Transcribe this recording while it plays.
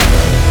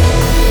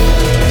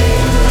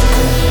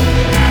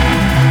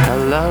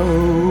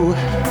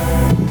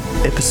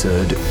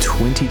episode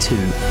 22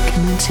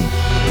 commencing.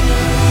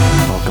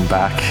 Welcome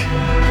back.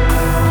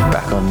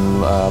 Back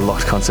on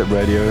Locked Concept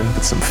Radio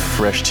with some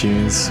fresh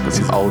tunes, with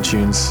some old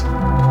tunes.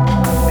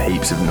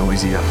 Heaps of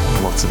Noisia.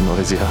 Lots of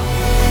Noisia.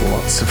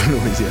 Lots of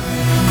Noisia.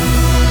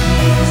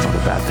 It's not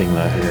a bad thing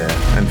though.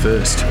 Yeah. And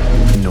first,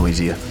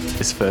 Noisia.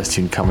 This first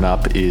tune coming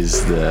up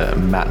is the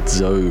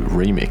Medschool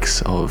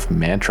remix of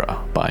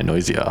Mantra by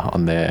Noisia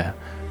on their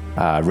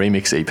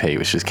remix EP,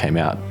 which just came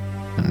out.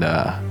 And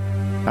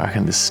I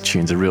reckon this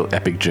tune's a real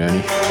epic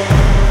journey.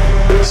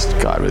 This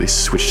guy really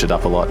switched it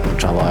up a lot,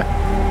 which I like.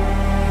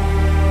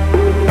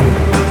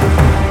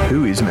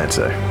 Who is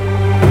Medzo?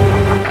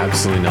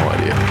 Absolutely no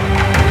idea.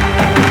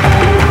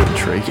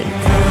 Intriguing.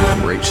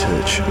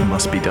 Research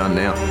must be done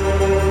now.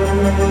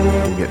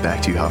 We'll get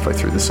back to you halfway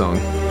through the song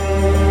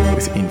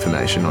with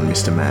information on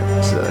Mr. Matt,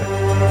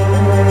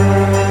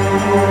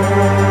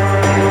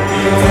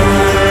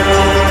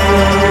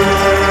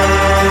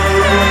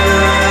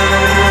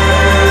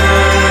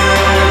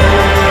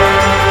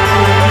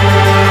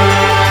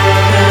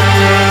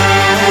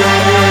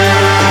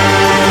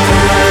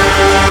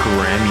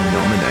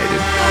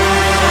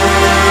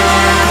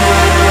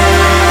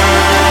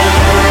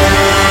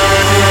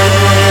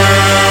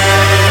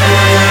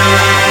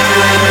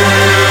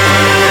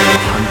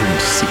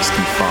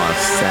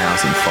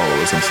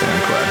 followers on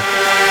SoundCloud.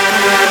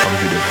 I'm a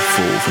bit of a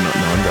fool for not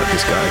knowing about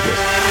this guy, I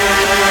guess.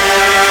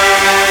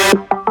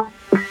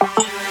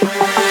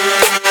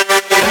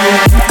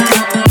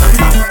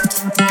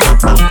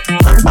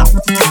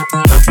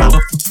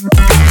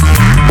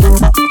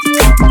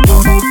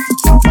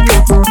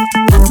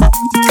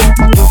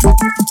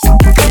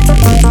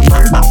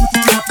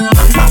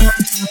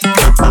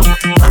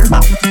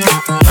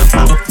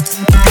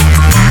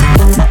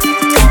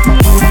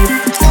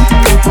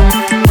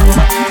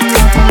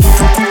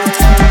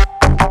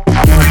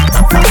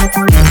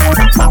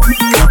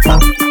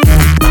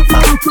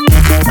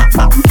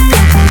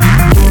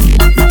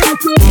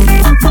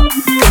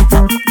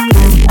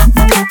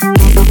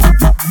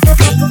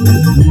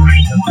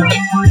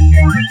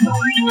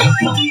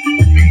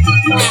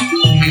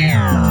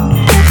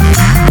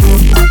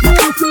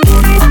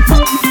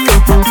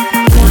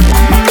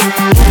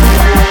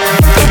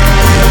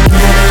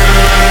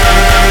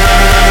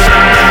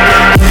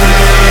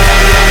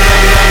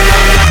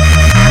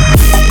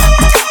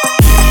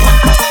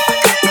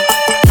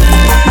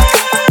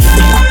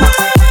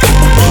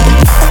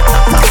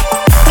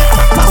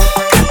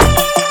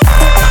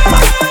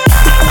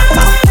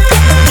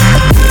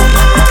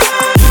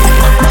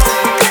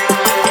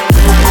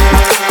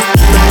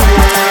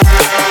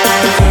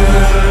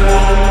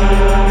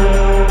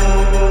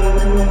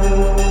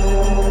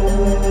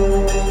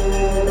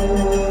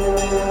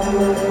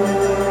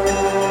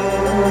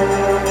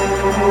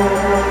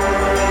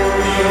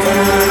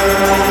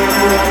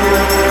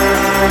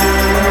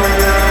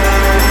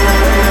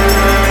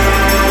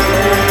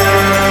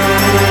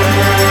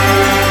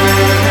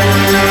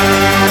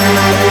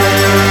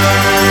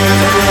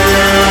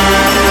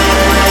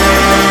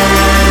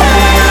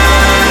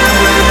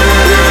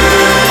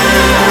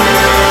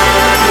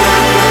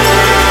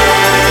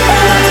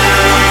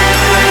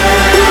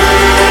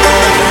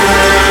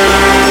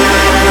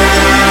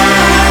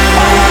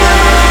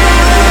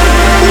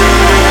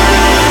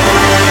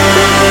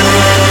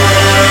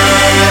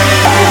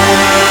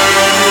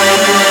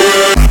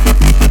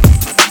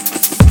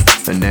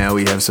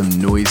 Some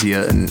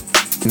Noisia and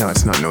no,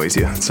 it's not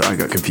Noisia. Sorry, I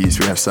got confused.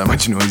 We have so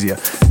much Noisia.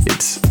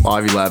 It's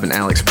Lab and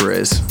Alix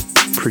Perez,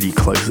 pretty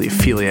closely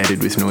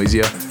affiliated with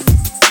Noisia.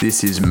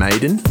 This is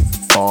Maiden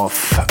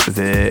off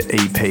their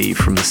EP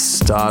from the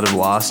start of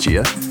last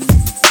year.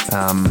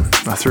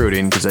 I threw it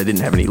in because they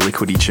didn't have any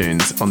liquidy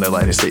tunes on their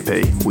latest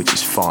EP, which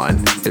is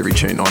fine. Every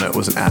tune on it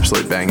was an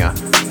absolute banger,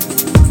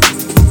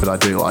 but I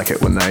do like it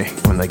when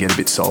they get a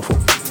bit soulful.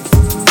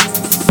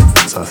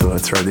 So I thought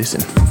I'd throw this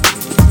in.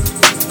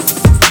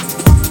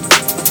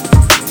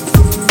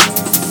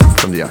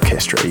 From the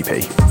Orchestra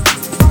EP.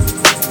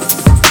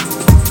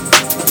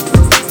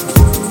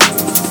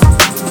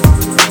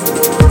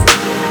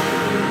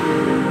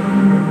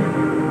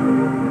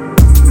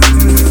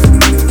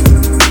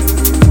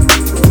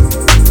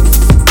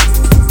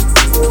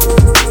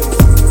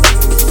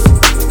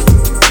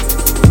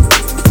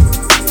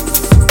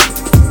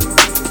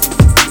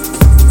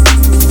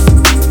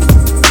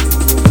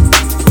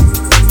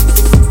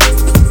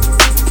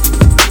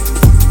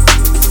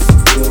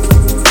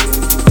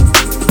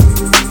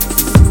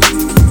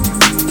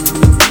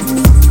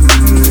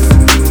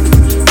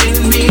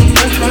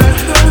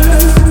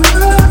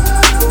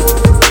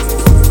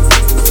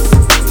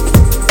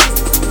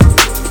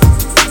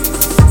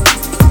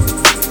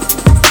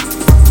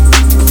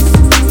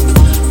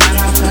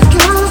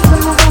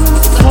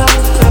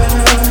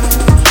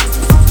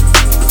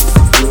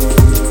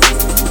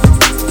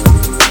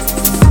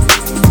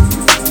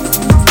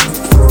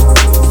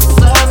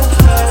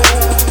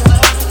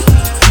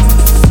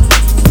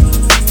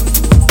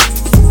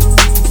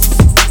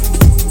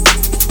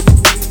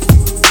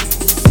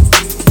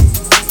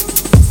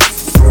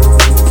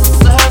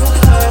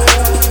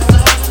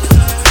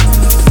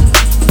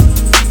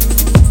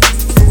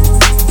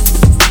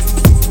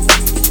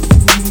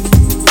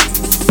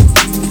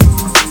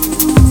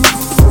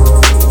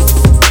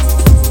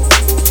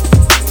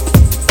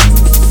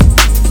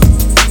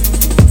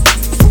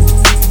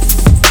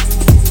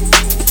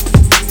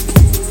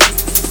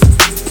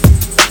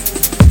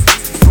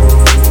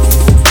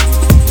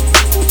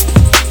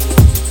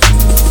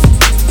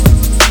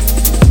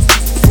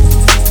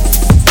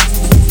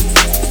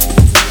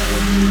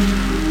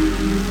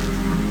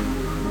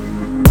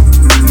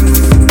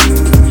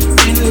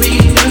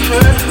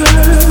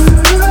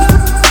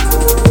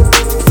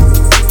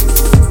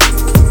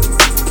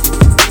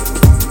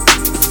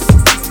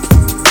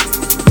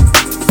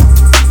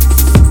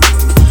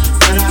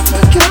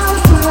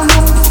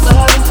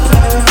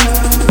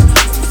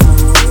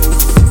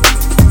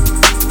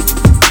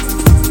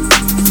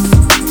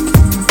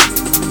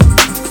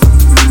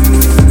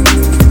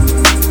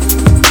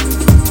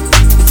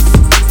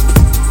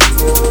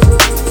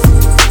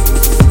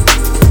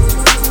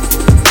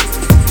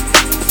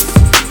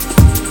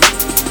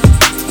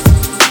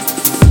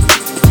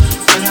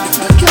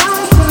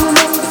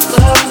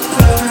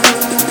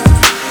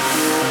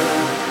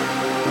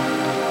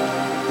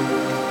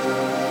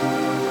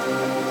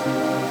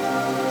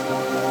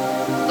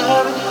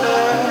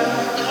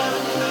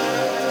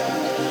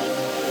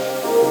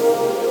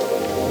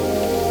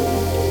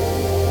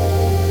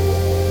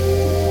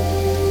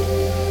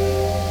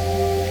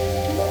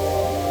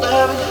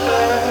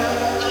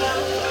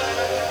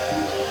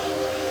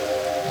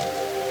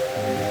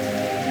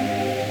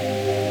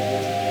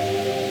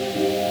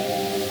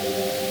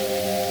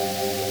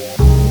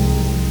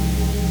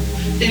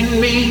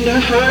 mean to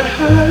hurt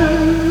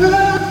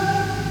her.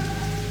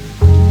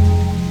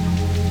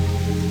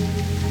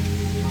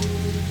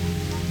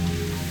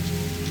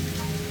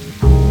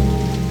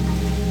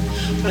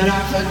 But I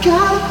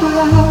forgot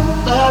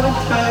about loving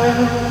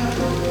her.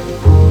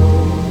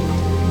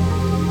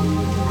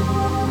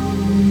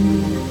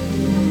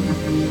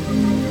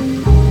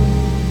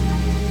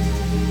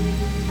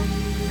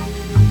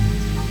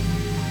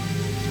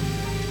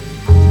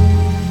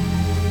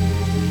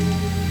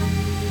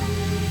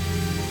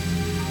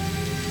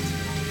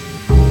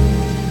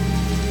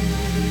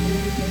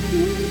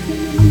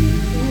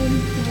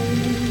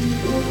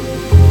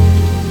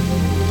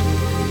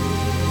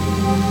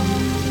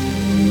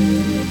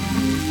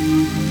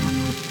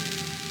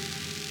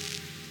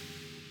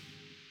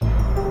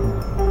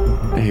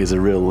 Here's a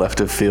real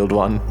left of field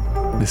one.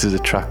 This is a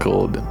track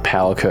called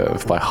Power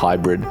Curve by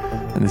Hybrid,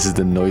 and this is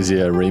the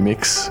Noisia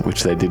remix,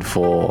 which they did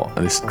for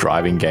this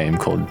driving game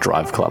called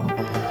Drive Club.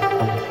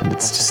 And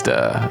it's just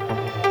a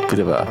bit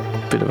of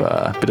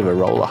a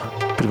roller,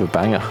 bit of a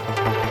banger.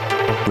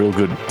 Real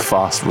good,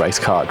 fast race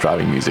car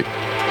driving music.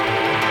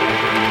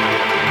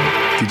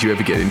 Did you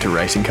ever get into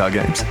racing car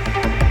games?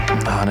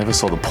 I never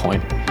saw the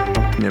point.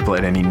 Never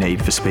played any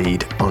Need for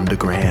Speed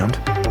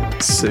Underground?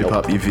 Soup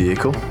up your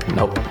vehicle?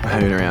 Nope.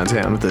 Hoon around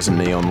town with those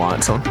neon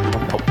lights on?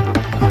 Nope.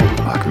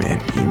 Fuck,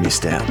 man, you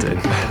missed out, dude.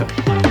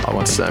 I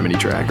want so many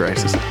drag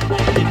races.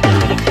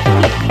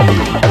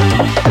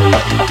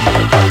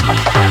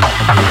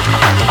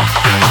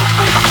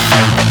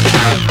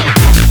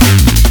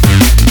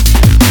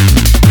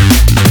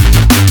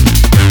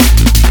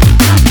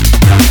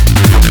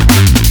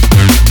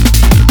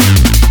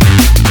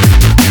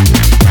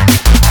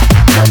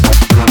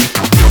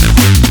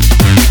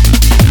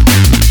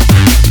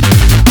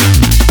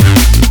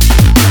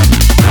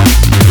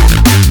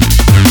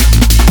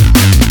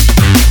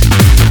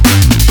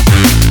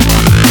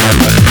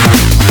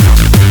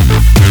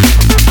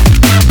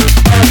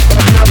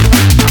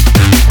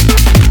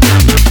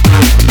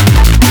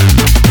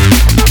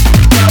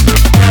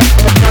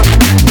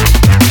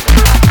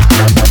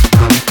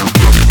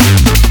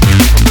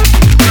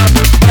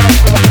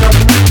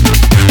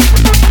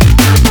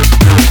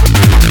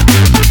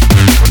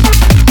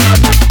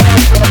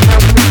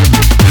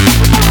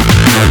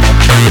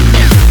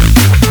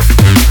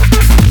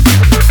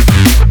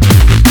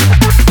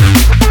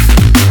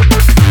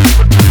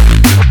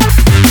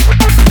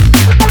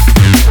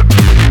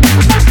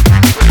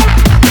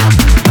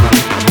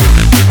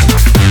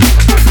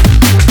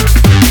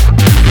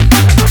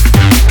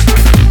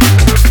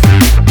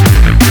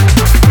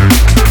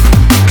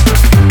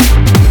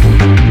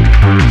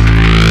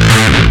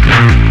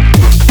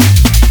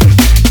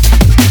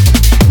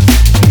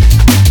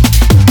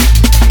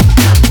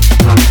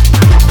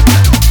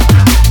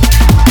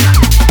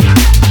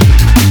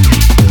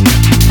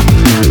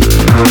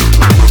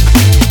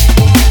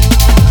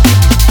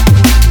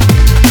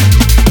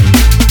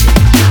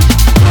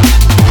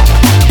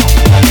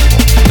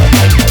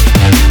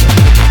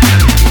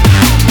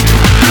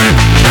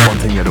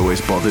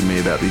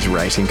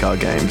 Racing car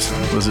games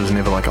was there was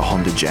never like a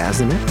Honda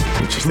Jazz in it,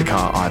 which is the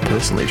car I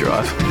personally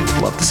drive.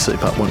 Love to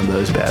soup up one of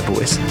those bad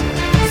boys,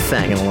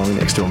 fanging along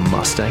next to a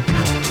Mustang.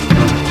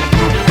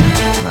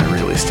 No,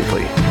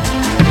 realistically,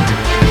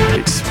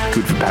 it's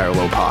good for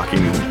parallel parking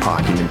and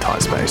parking in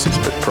tight spaces,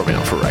 but probably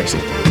not for racing.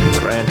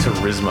 Gran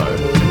Turismo.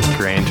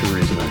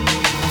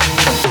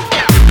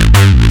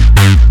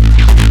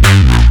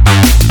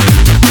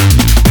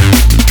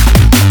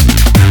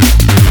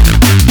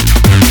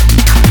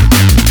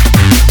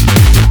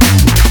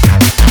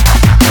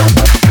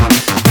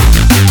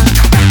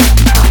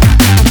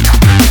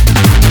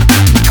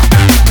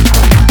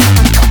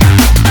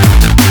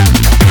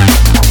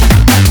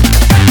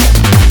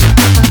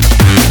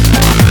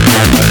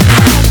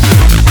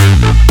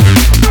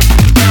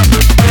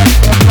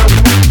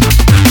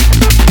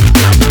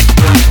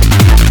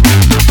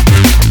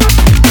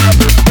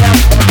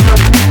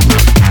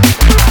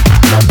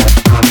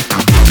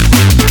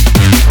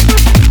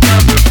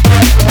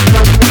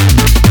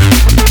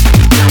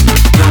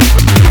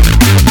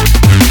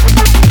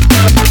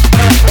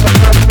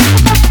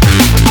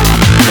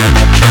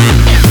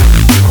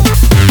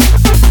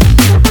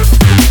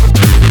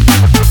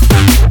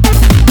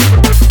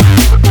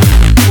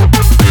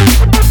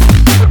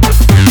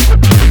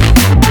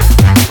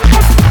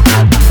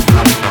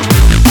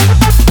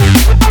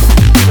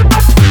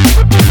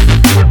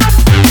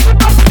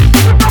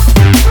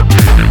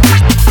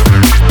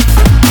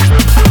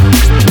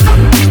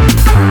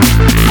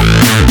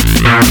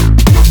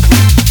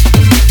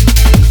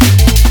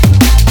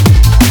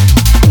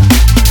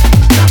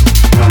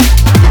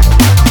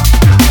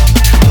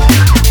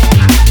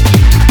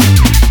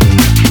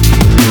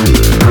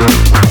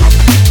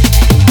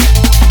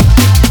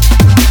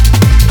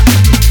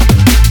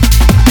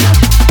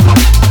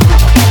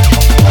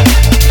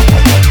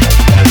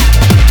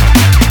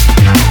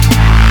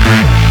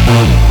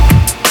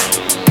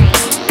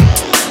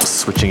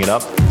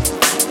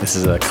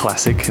 This is a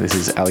classic. This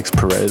is Alix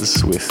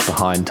Perez with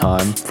Behind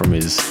Time from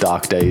his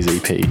Dark Days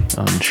EP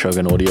on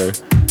Shogun Audio.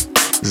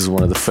 This is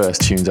one of the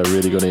first tunes I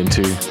really got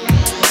into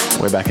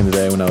way back in the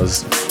day when I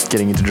was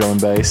getting into drum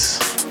and bass.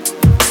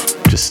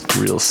 Just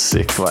real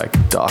sick, like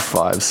dark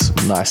vibes,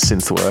 nice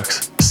synth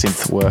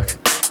work.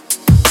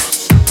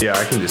 Yeah,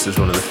 I reckon this is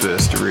one of the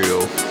first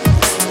real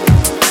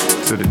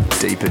sort of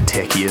deeper,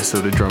 techier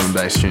sort of drum and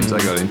bass tunes I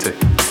got into.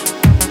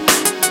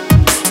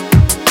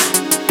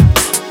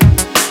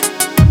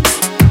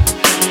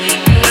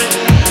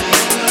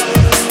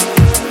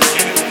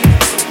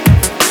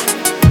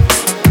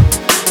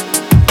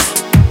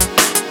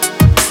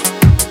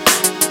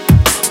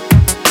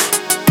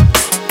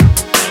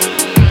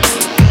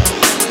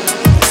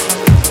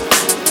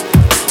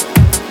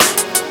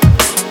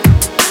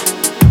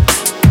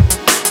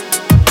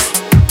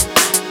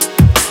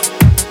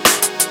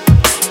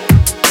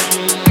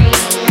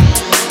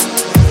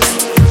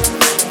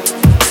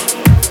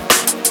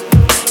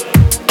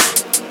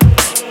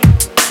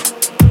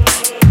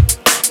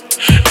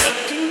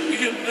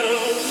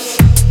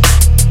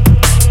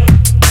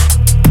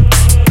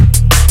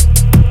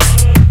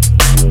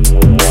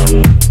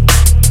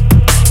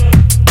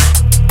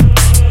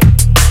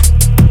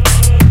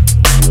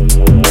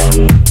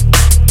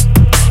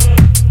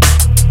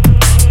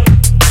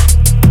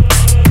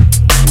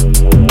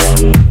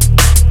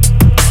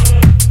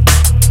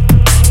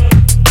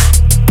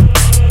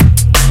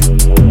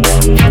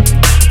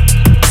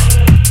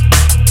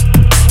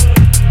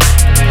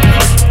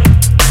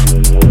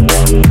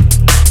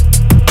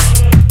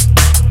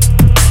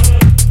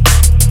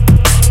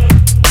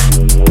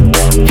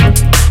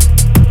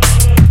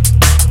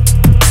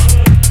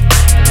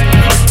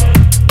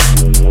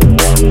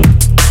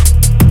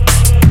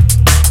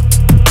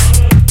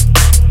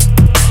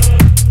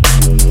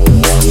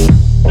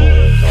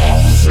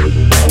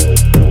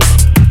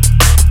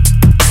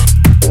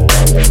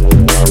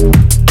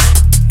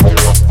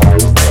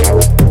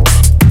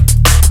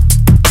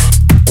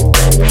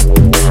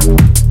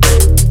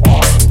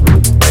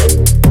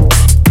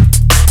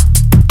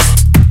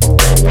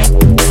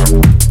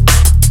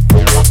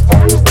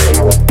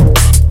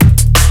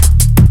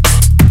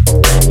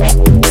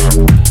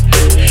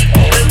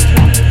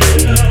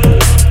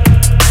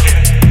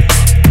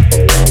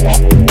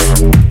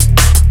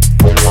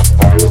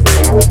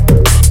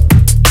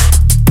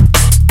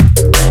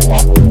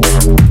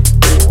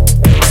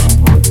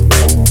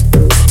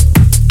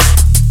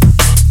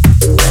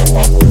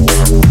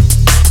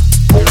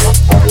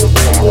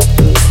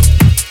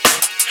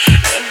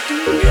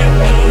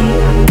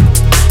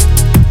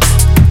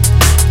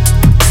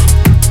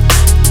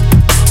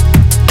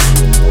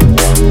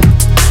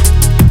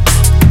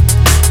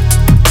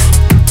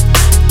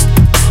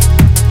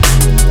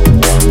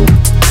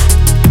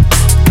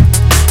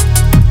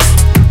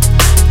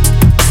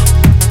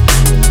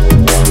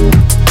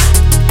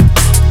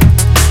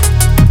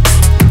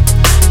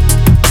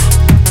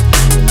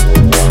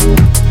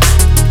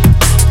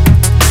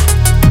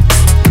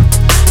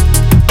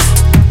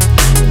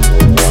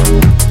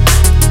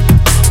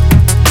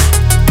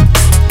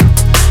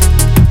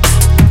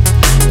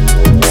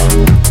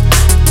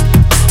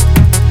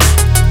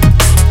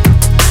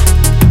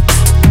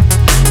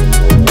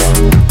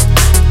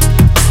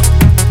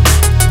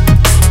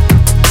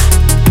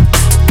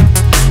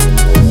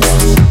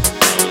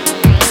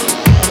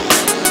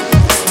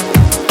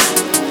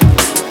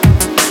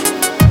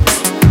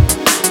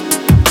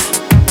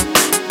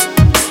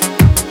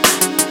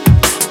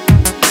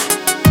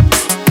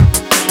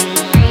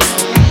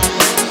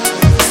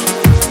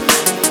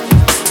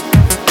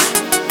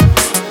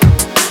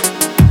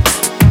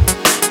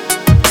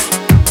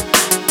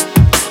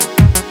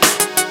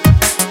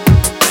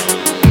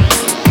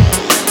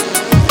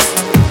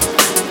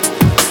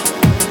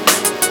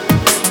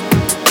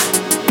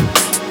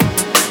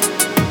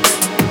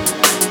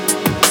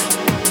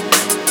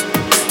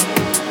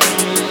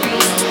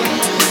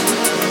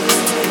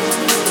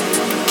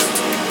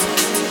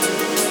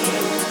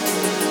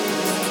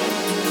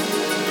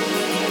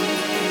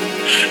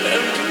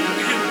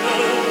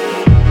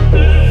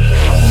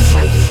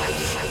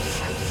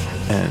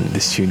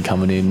 This tune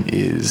coming in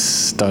is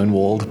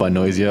Stonewalled by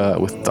Noisia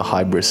with the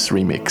Hybris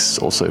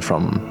remix, also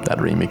from that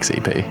remix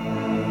EP.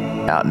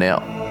 Out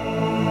now.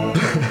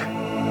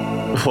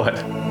 What?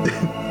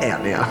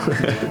 Out now.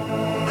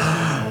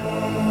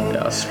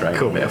 Yeah, straight.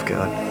 Caught me off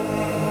guard.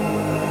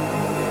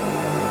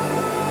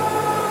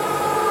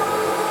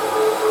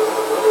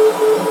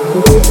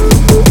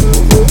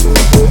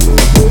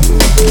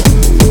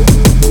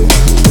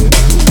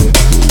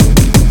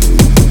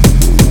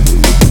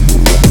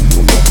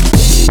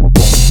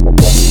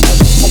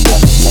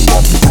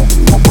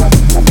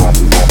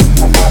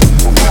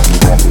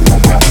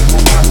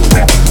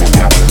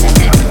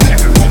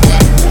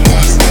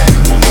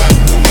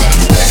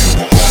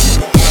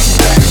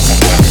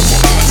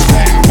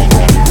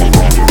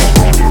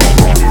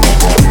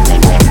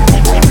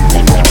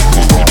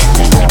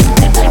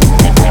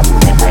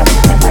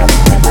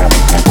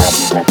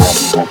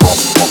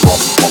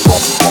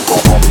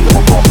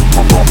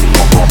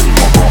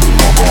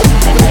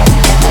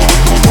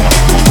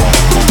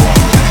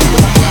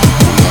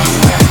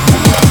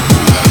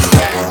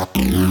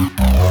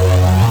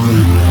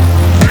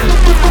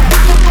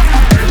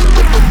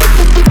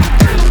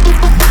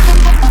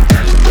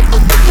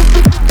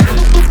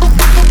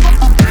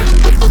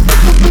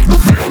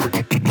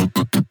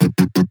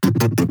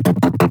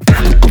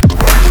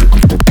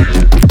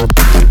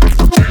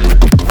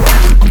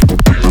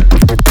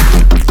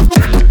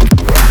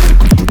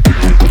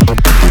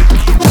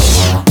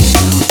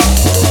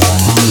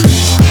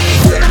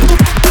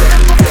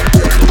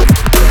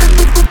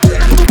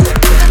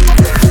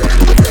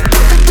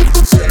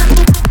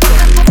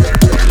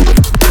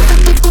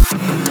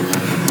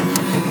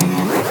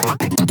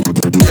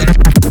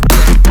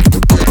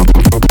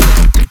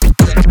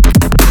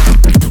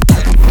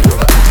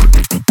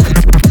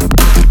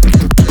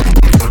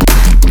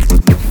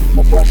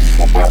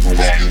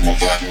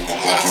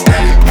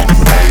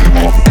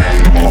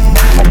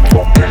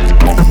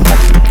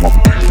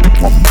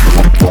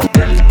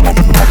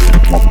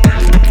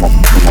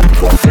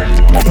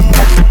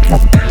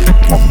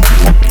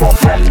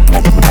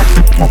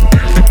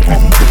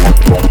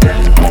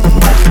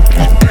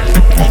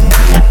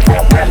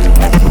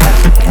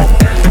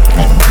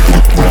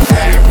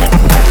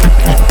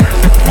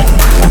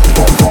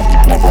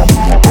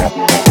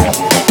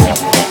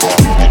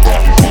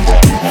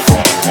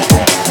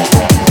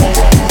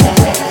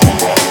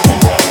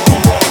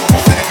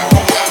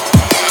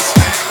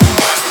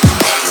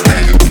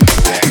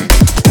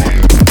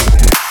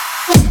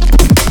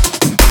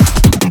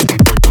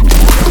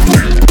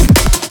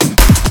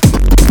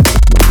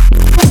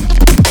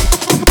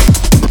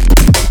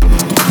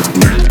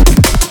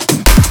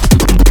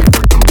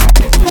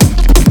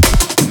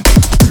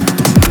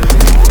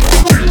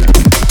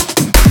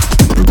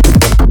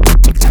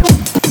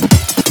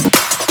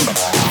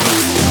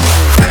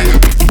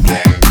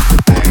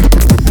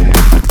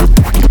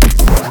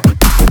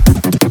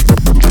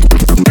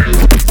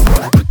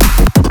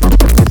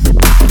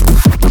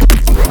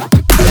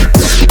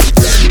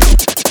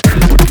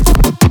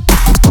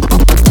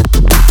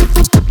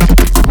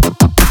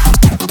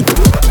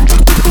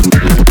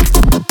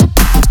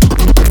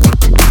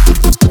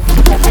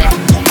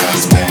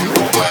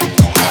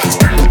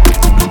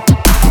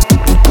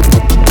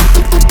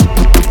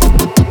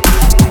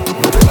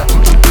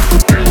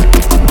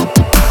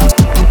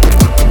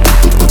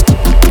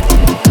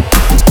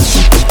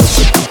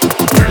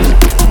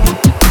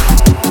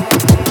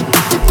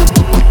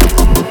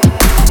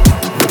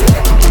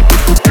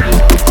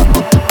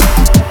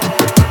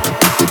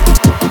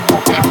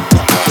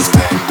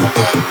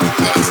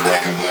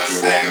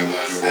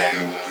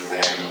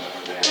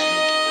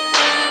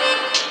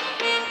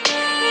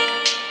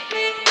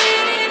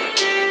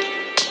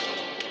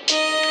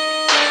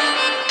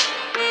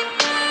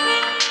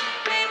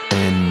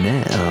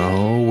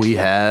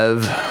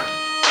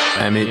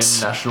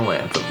 Amit's national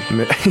anthem.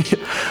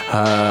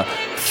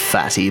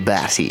 Fatty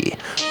Batty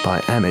by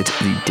Amit,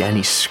 the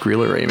Danny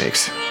Scrilla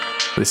remix.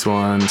 This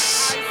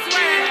one's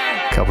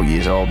a couple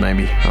years old,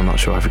 maybe. I'm not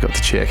sure. I forgot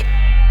to check.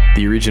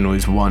 The original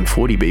is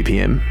 140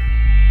 BPM.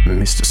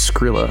 Mr.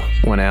 Scrilla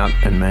went out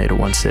and made a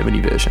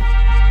 170 version.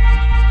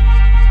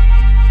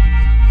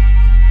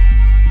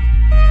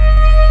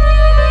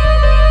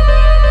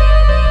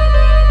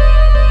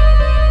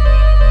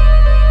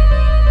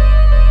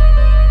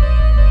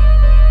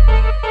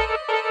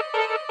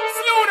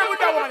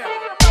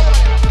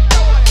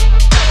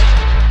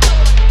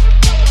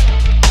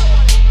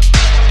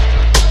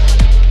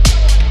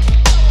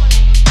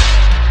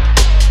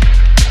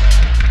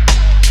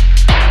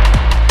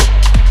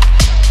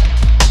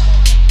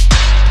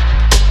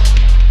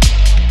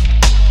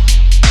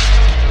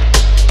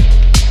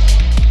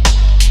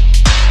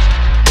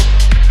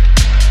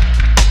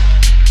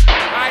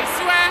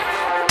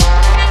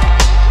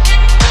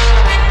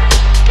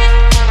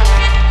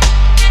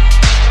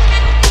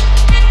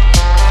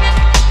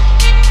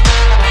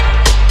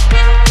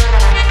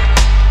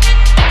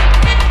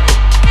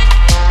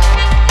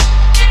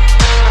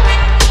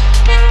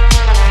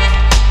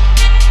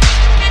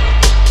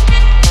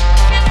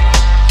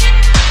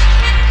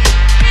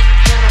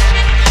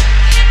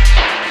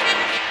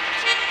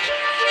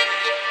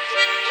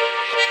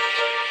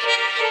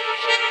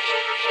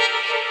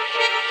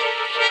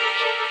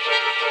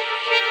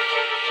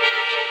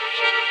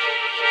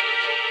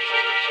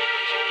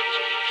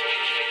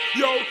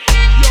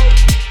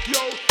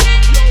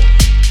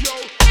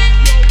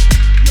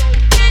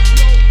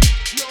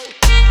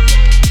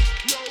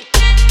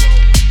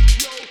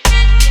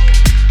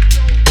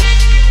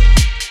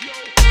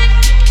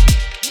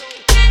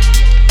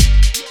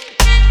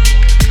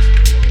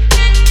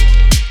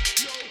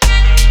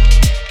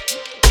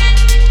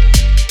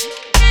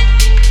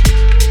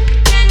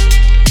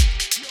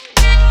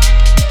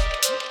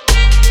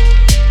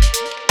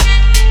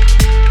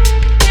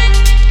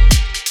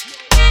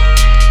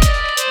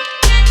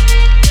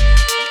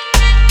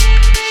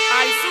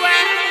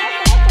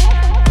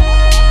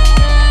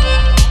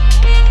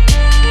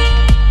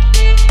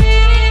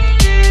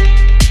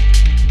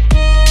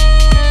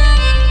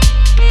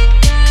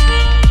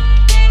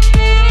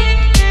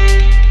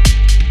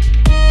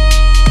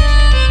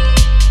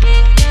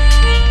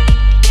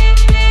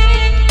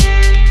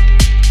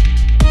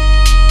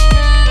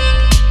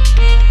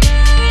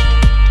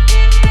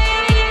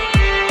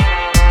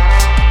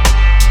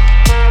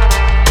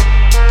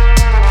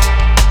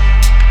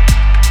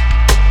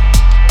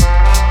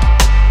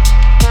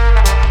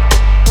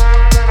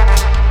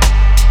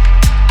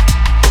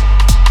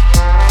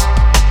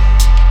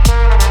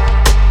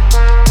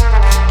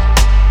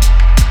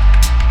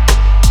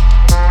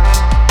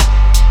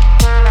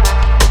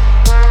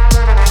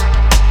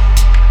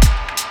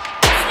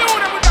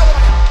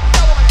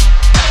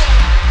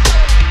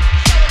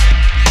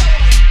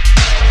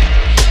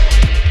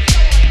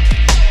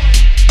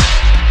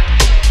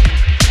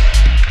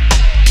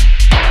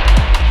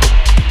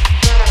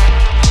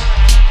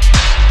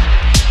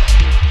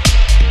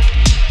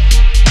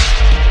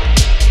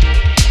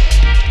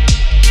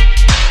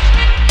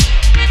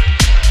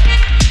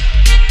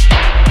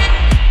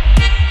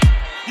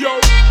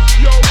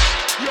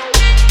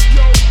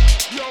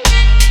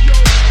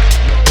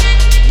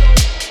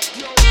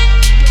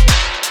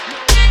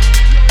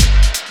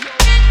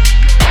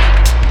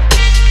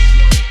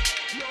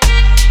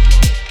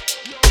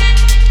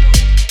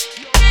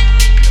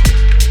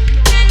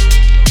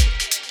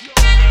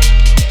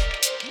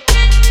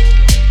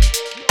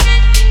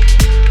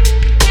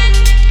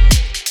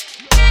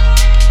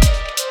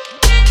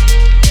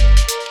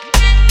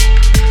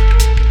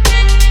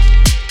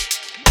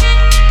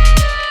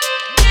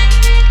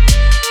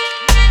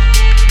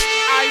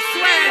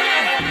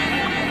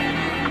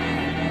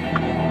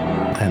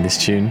 and this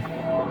tune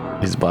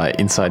is by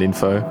Inside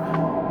Info.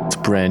 It's a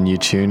brand new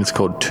tune. It's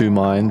called Two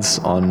Minds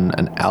on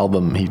an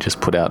album he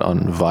just put out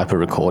on Viper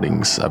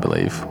Recordings, I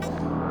believe.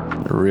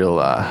 Real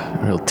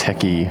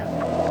techie,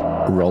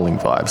 rolling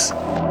vibes.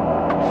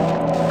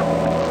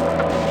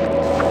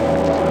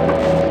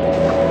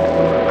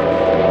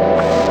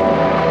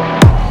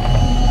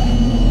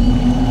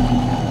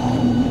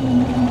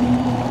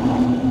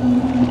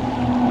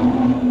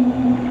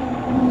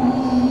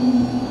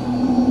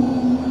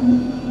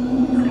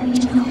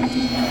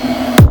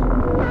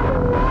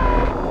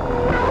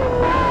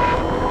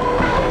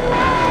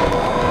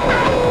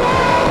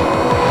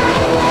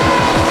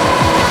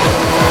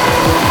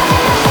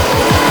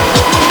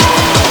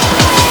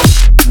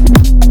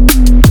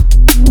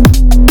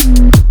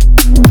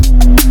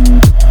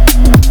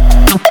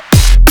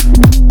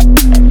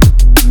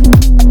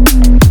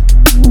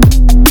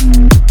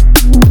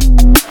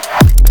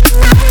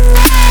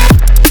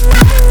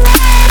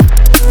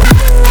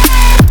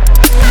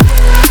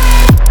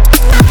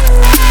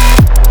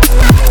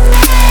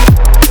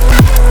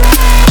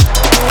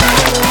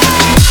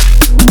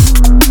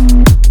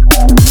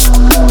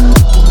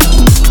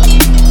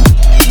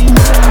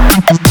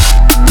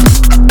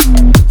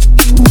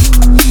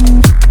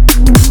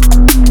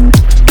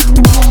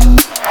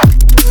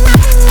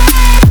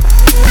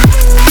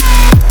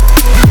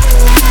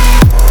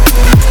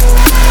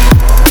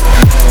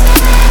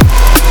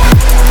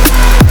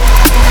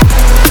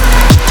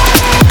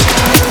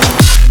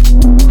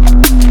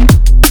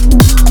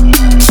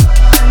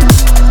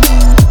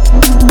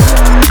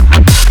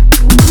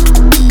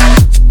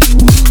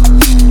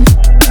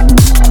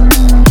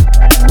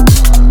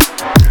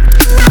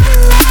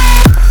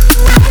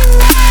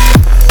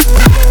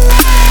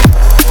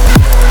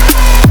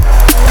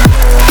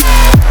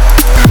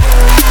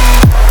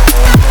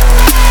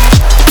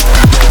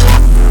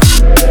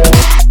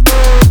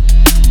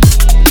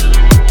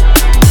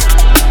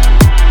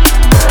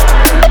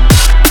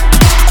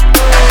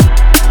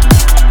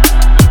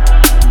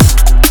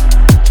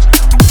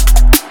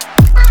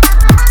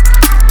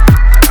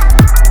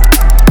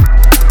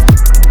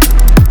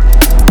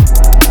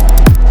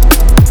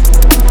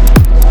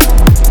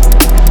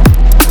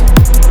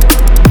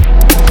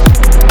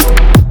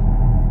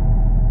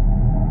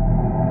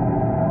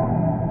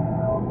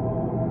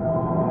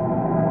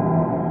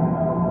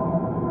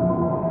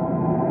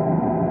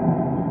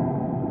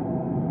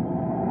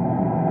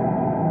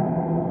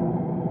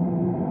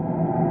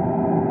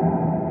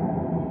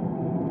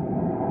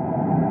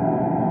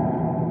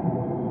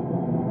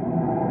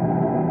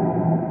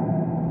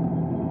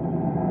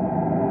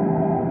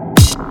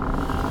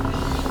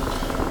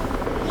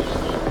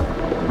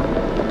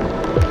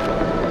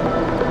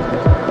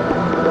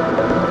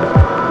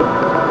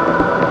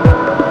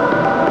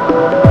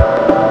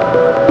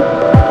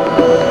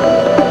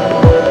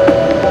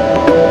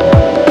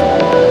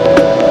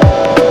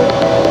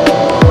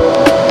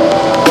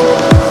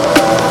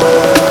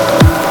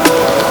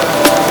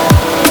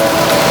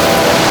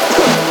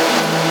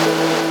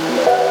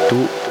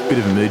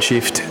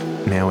 Shift.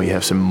 Now we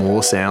have some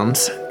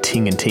Moresounds,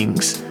 Ting and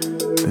Tings.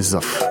 This is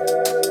off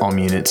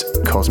Unit's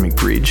Cosmic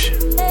Bridge,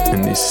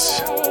 and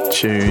this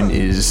tune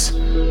is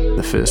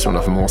the first one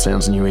off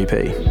Moresounds' new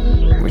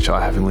EP, which I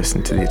haven't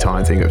listened to the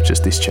entire thing of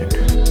just this tune,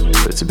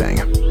 but it's a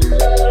banger.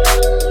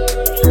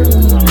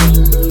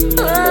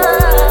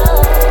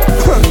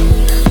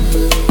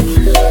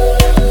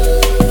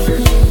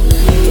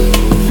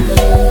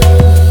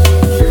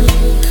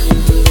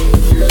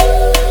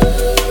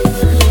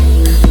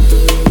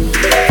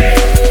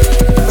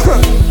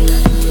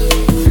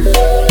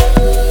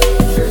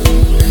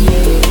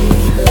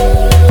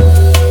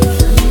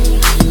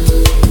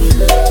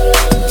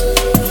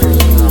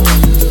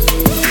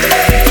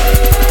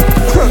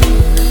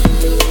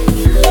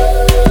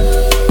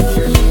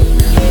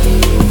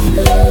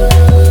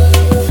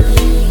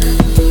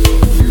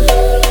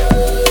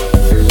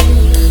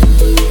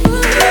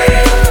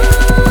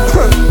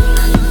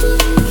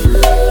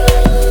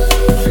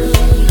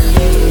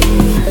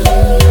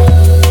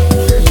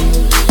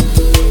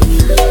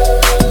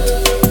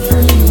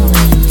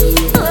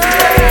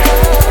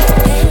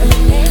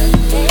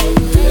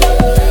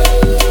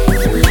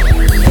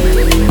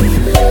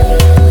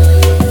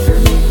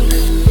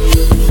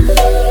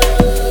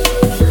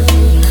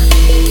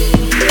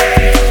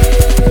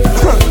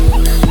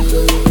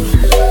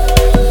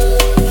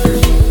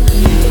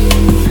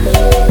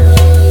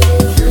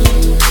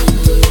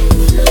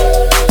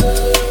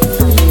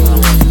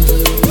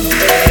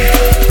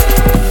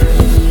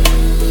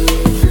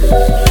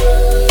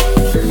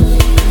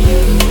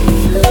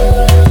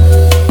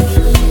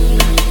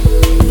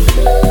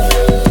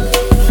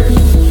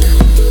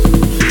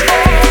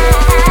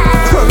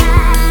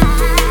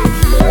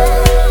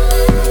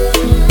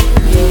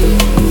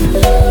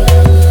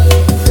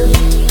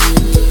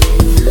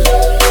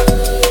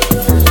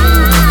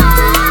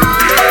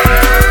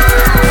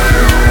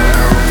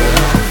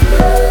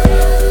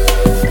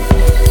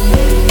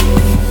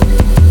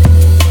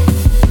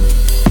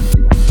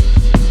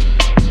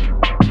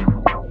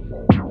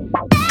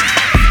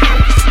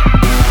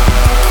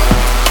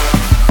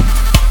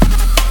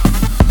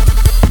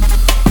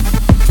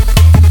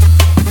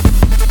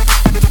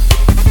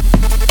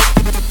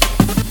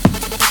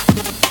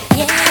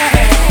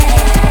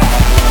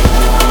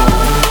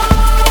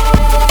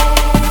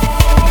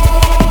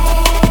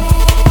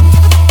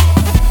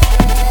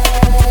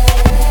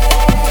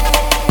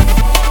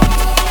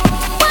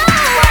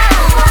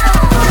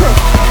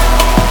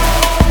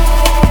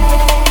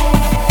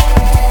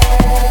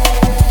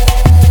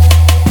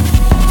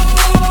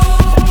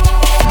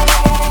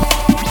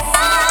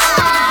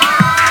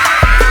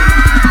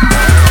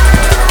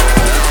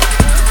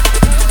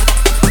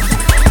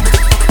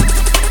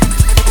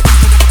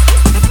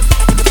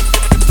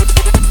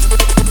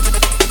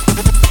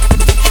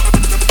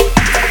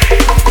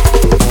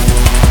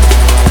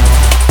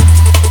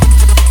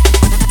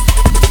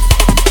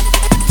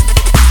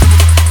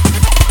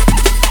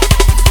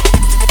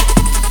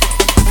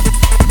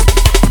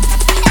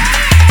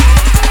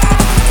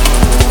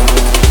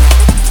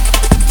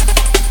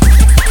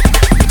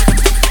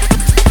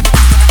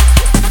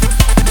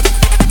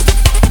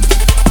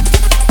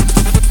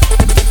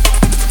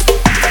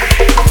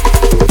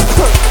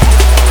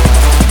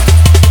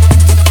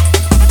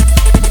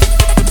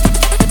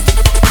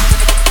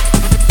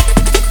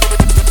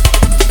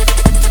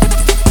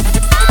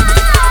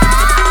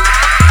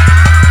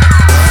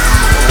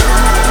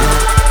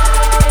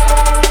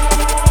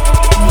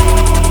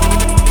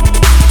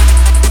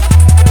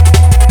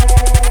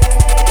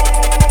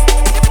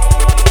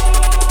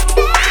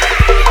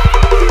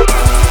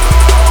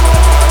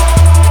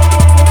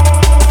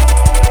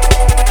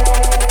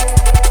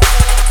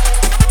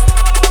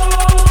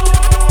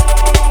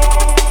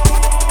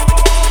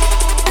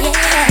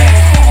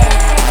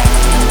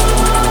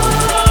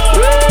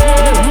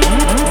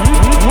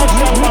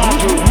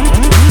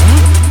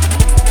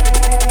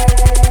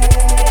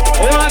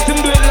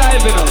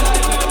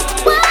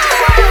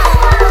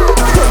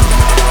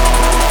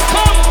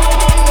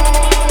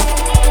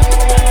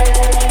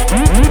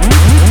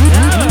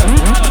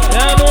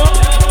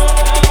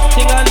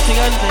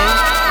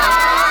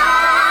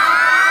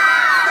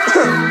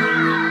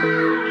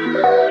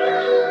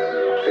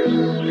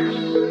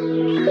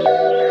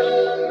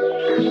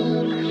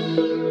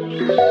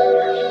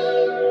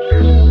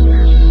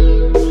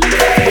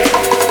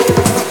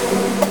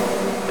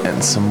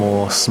 some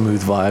more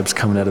smooth vibes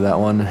coming out of that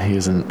one.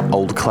 Here's an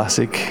old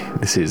classic.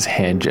 This is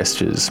Hand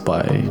Gestures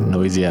by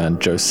Noisia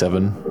and Joe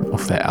Seven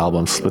off their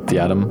album Split the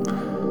Atom.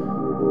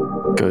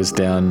 Goes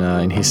down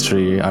in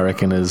history, I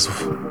reckon, as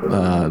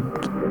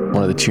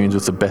one of the tunes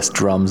with the best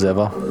drums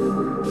ever.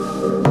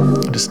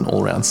 Just an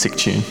all-round sick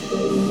tune.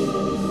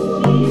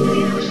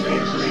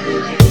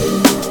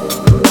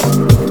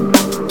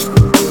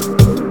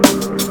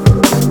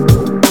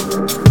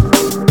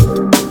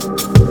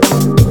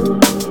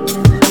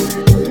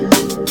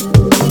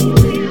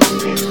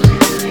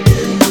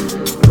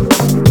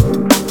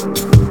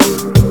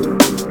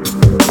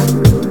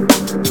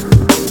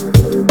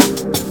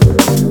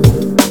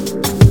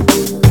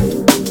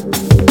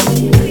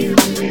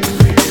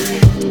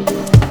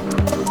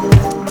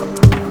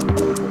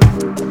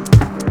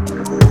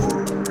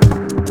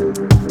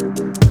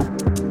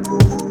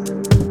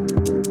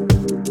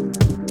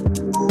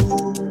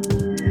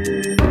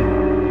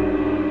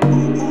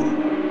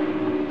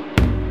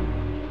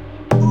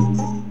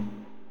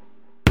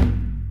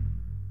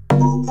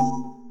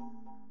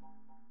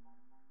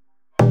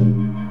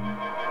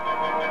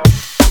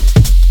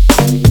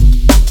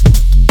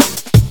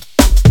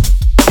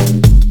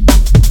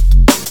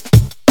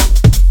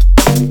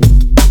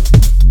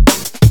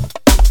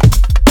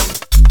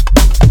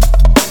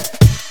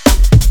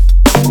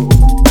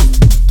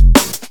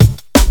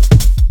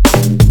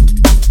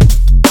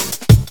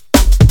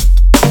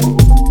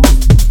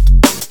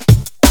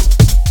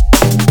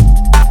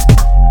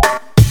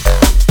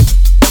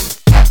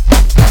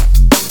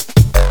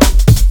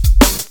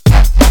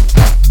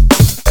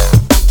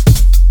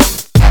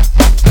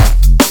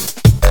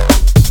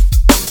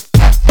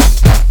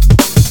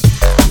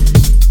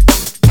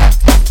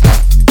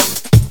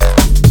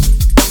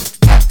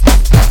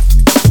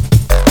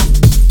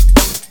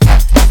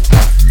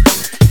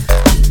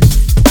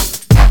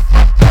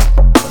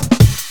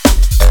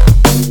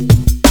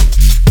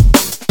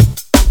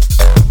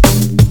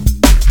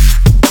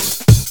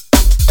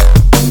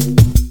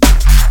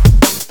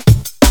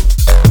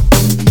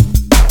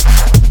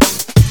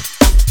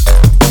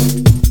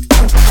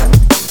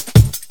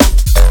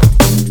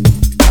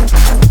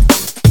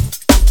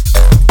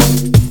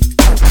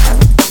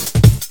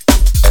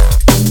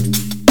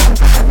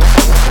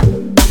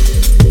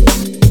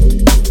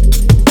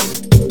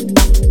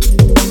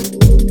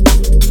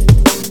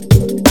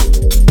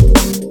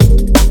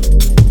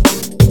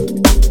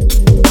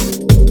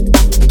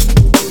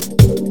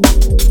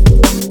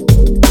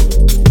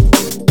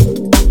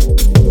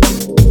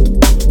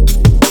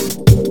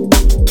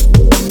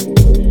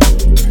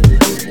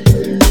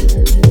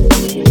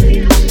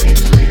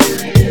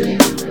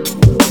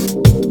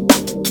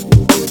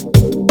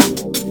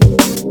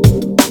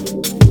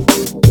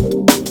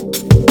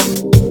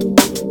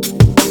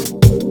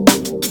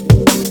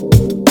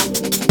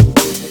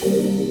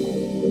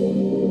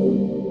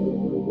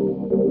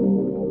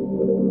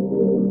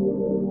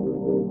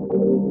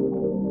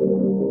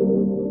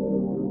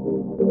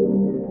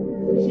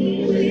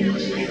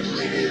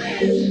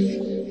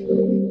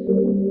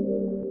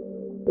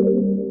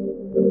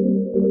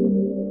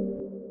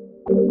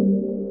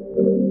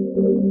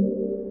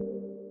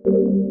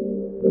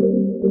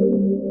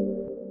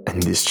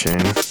 And this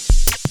tune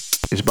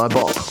is by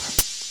Bob,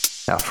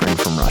 our friend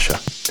from Russia,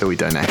 who we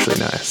don't actually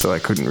know, so I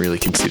couldn't really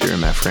consider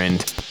him our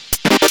friend.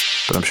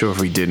 But I'm sure if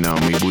we did know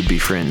him, we would be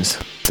friends,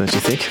 don't you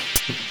think?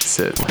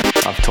 Certainly.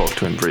 I've talked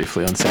to him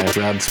briefly on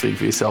SoundCloud. Speak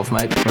for yourself,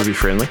 mate. Would be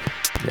friendly?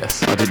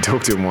 Yes. I did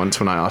talk to him once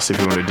when I asked if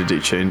he wanted to do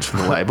tunes for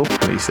the label,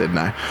 and he said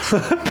no.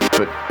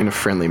 But in a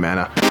friendly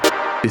manner.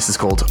 This is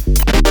called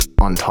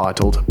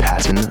Untitled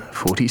Pattern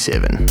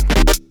 47.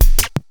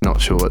 Not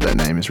sure what that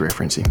name is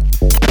referencing.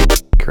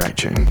 Great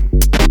tune.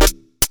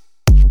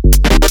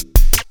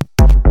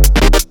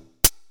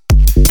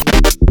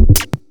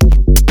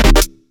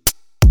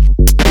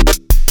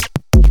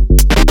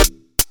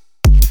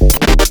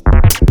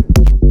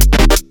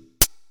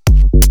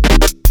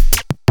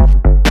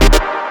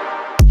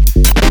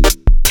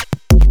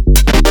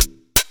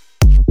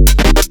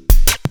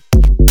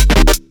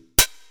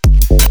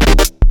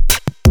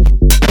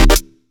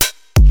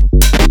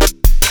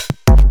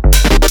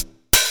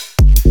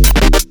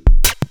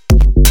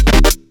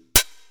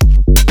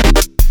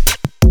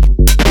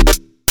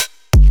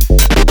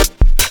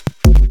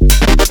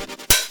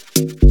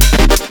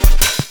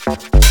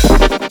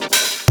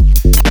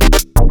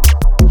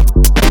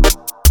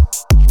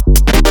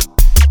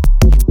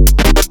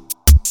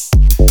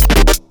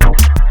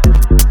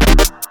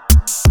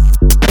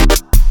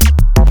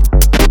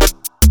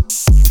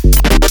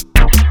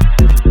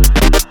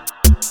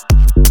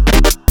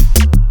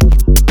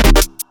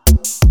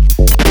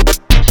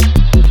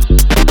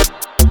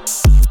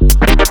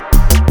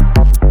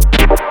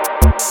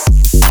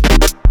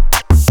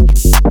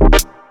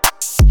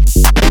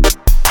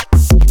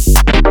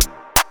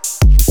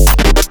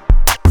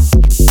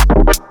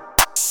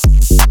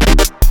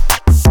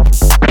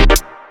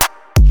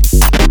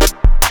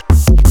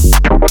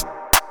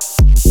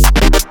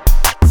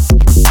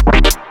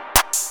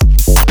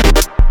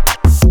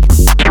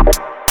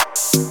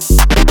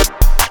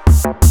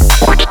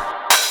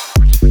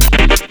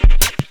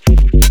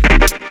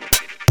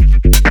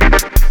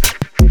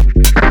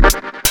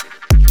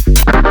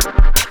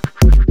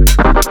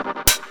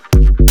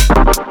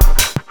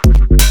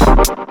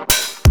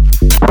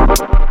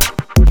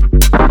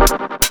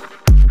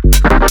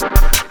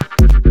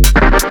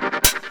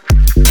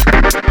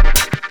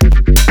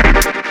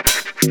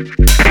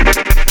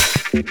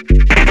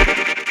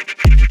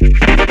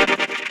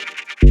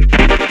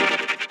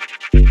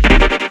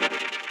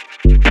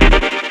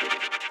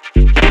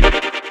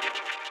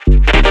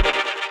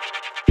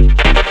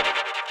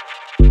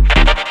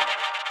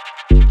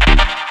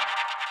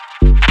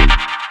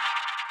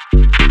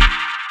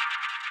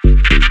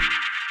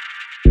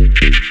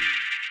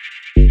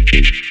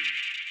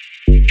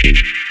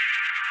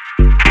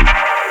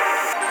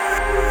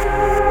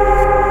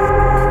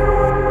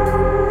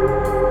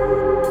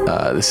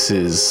 This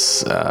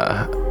is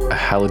a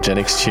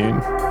Halogenix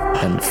tune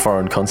and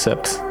foreign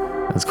concept.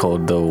 It's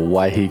called the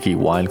Waiheke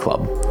Wine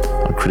Club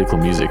on Critical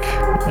Music.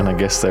 And I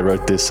guess they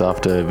wrote this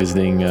after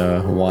visiting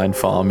a wine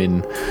farm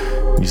in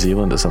New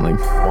Zealand or something.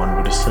 One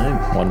would assume.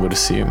 One would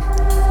assume.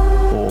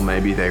 Or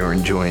maybe they were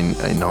enjoying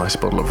a nice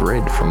bottle of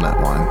red from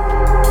that wine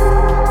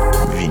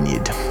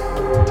vineyard.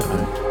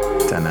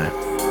 Don't know.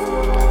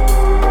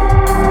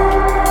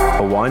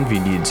 Are wine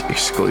vineyards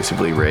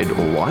exclusively red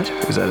or white?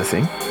 Is that a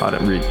thing? I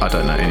don't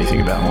know anything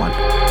about wine.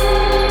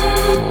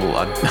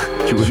 Well,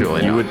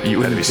 you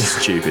wouldn't be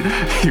stupid.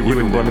 You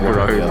wouldn't want to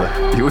grow.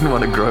 You wouldn't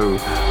want to grow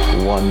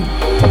one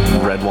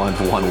red wine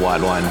for one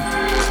white wine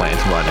plant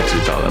right next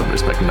to each other. That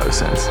would make no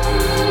sense.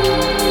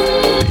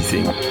 What do you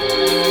think?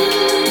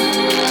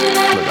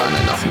 Look, I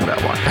know nothing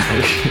about wine.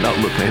 No,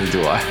 look, neither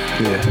do I.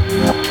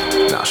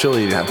 Yeah. No,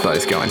 surely you'd have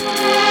both going.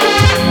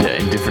 Yeah,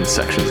 in different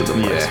sections of the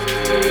place.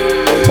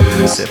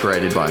 Yeah.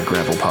 Separated by a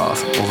gravel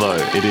path. Although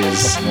it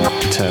is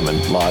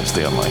determined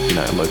largely on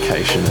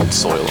location and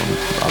soil and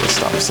other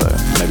stuff, so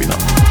maybe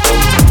not.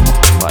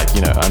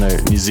 I know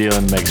New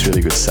Zealand makes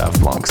really good Sauv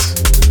Blancs.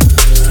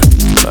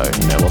 So,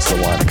 lots of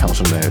the wine that comes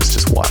from there is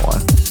just white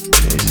wine.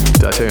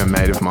 Did I tell you a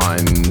mate of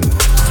mine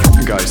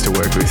who I used to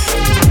work with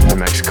who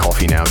makes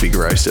coffee now, a big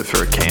roaster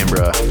for a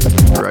Canberra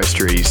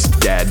roastery's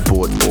dad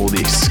bought all the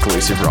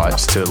exclusive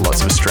rights to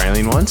lots of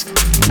Australian wines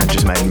and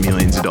just made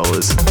millions of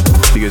dollars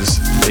because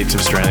heaps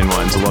of Australian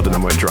wines, a lot of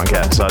them weren't drunk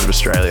outside of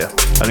Australia.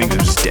 I think it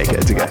was just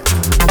decades ago.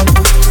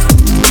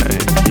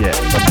 Yeah.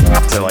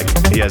 So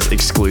he has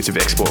exclusive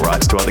export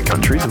rights to other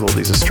countries of all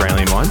these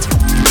Australian wines.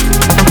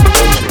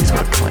 Jeez,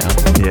 what a clown.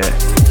 Yeah.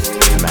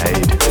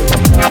 Made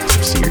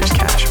some serious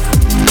cash.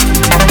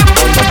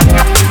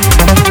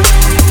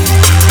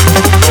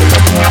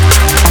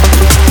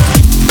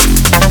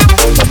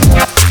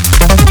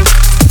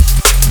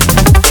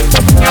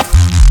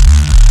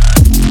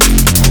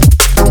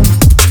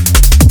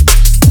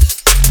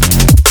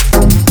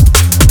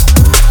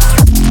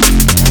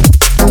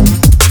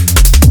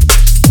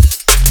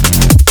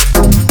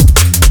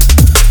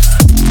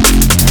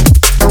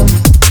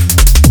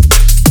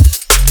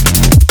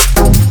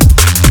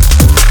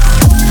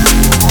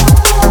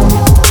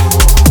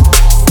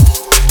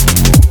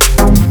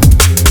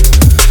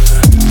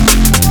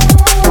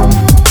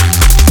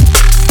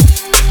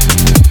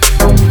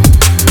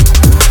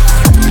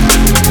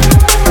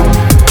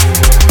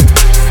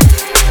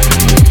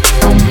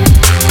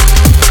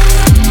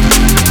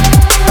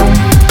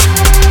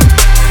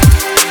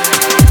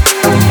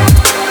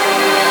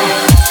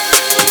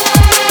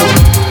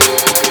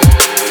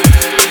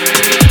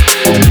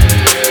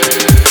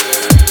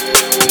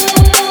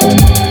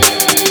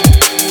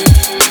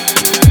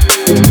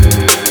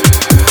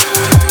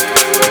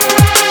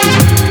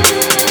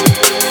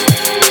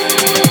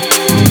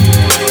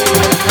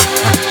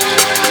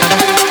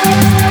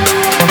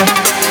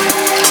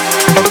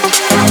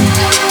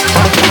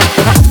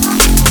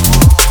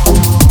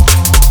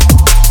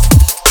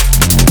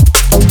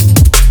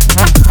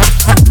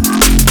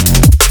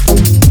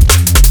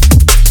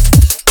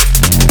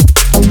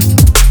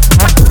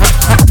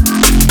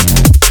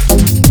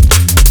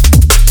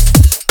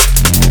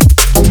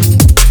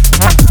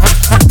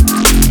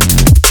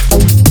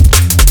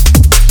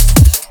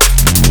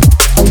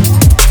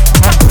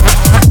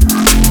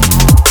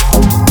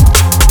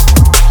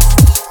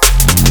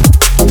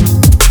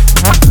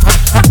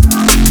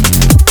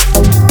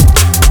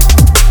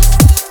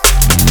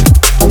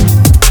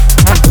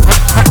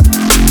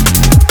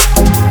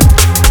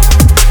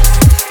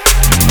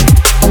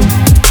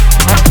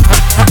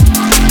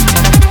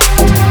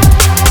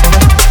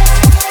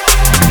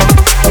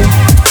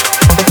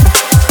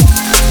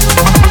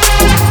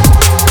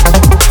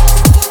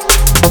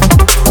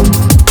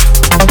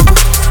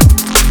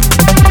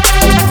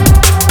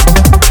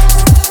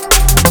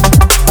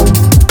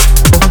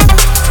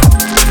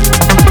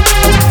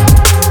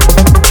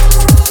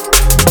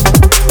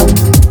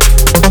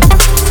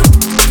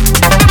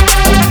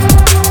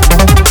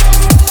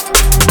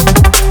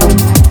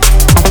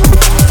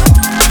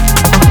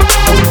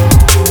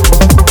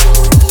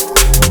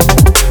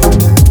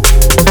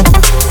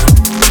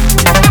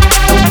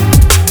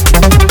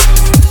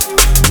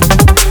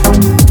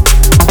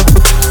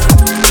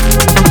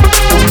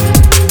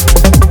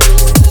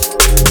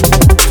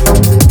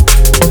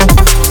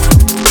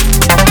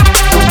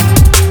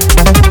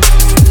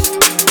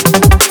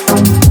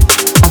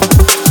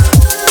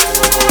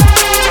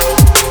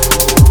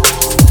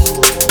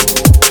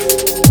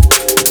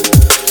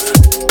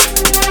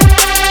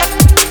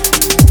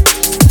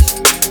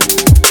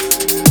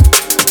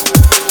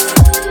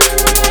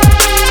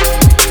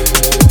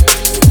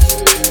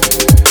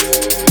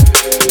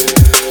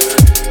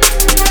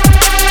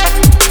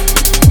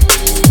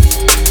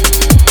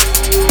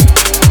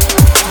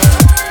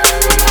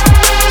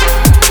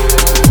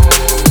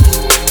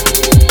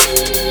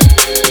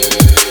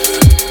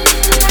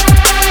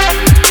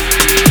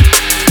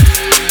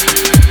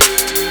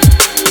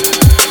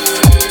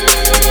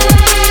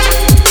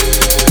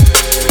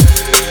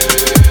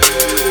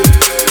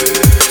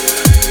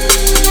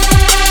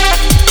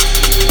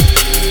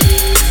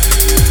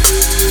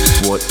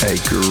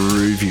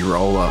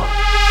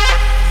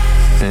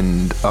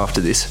 And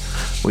after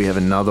this, we have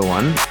another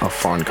one of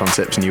Foreign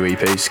Concept's new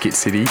EP, Skit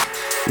City.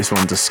 This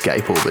one's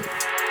Escape Orbit.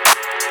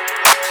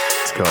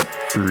 It's got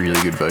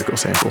really good vocal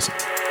samples.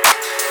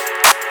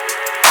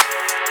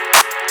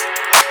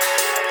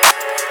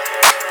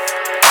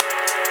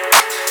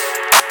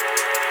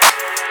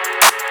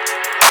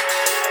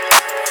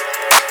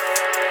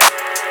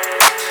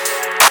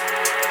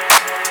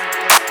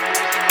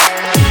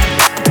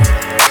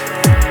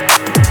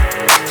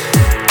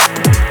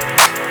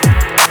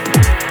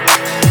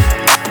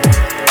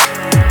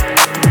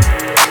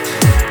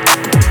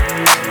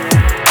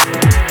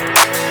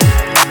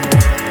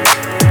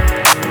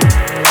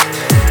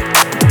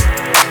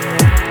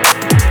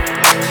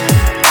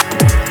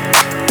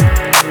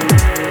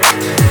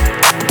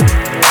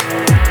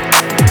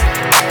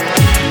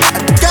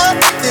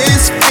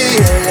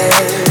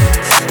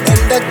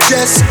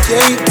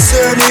 Can't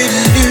turn it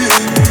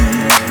loose.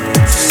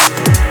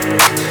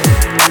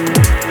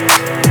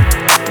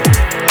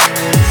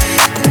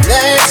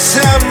 That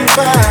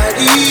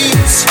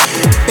somebody's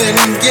been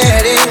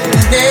getting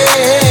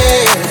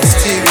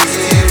next to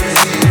you.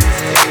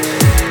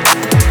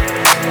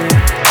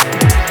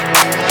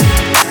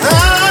 I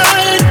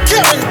ain't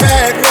coming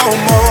back no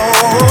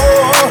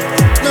more.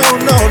 No,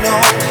 no, no.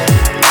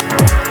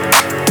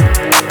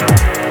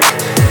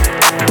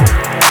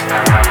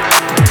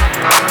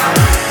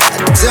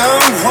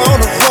 Don't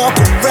wanna walk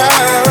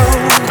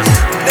around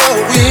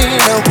knowing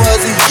I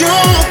wasn't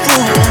your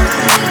fool.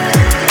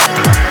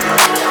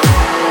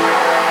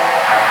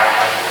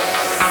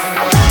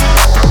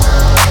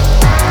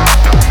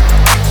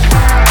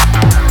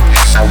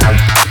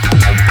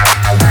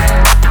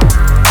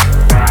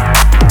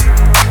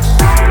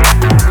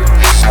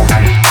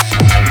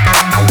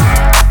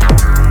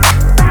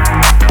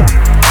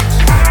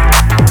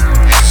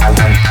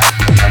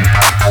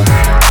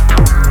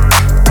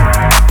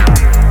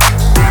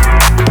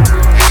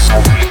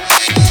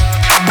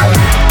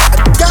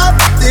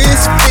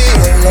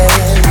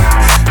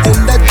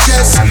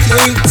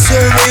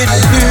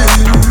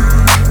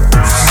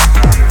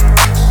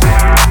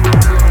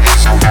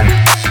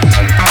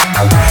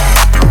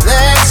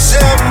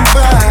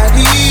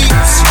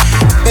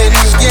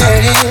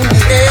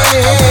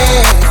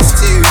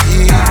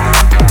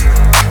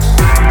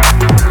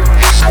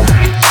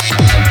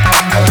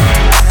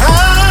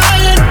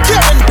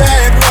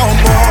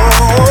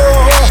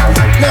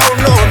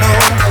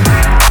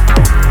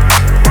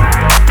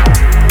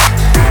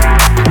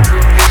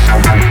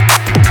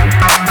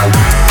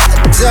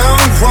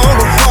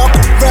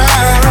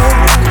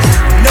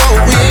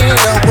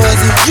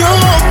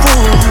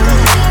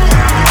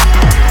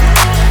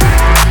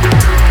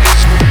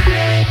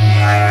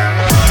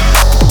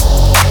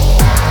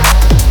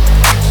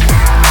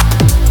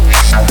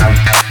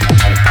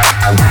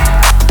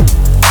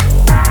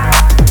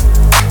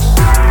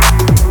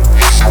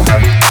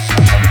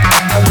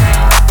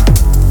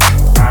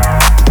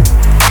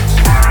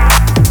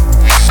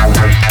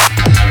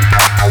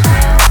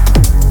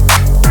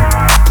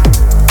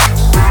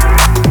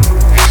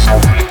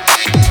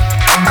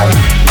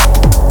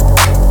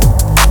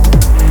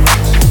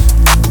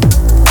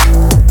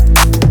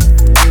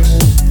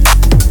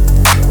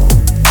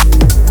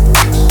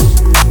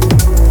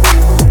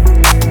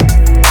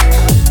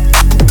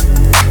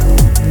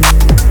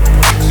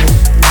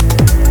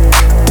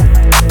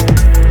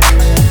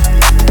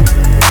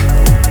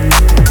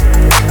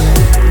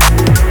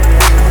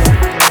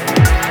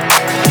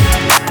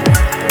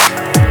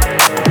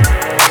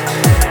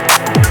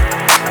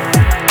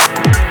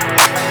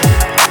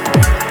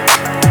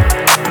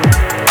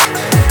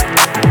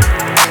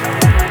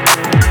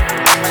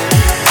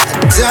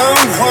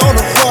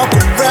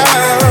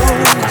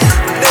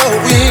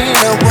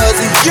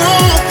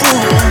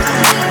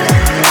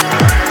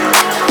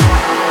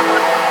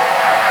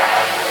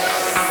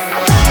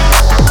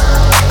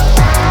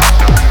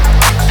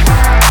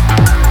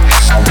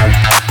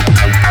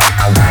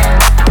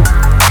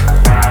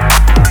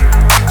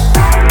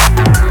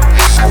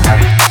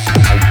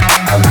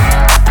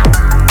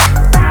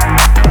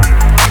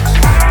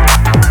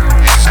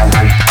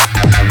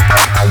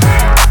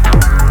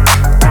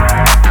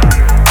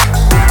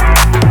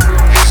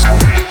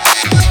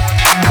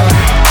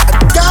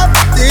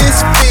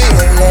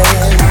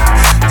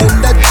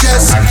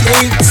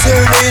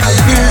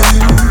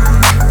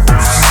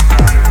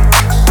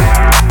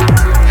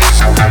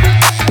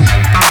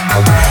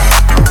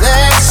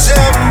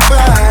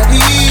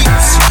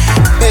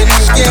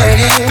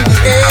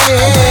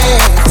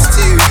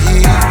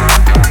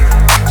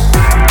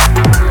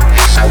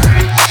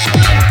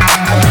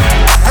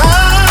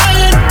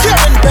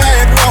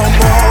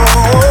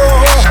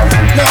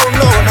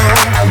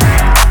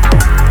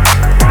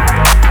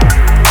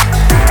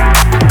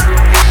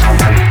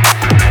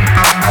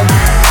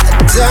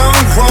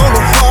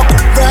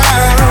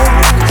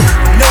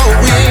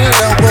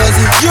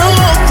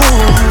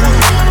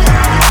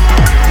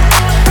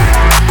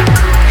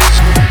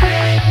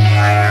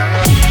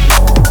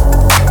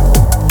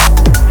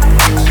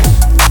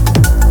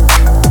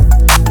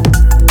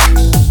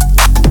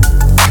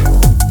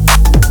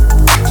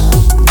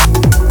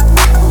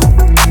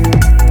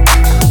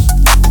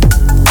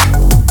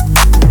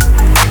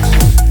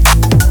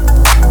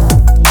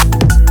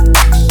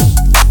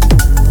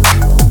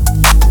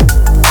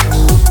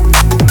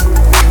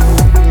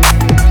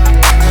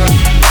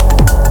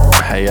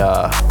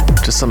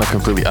 Just on a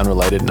completely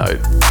unrelated note,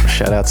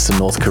 shout outs to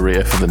North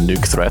Korea for the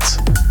nuke threats.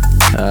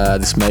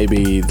 This may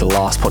be the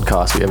last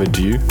podcast we ever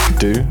do.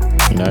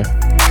 You know,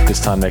 this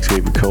time next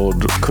week we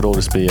could all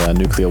just be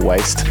nuclear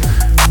waste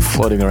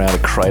floating around a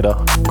crater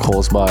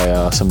caused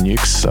by some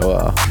nukes.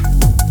 So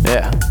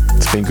yeah,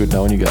 it's been good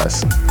knowing you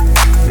guys.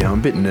 Yeah, I'm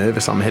a bit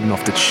nervous. I'm heading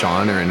off to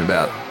China in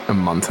about a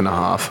month and a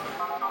half.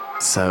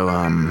 So,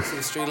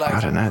 I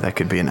don't know, that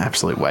could be an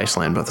absolute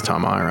wasteland by the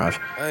time I arrive.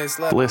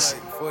 Bliss.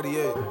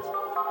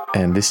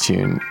 And this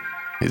tune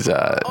is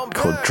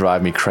called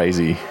Drive Me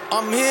Crazy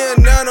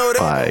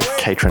by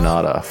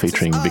Kaytranada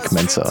featuring Vic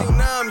Mensa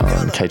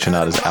on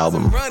Kaytranada's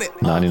album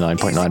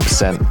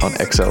 99.9% on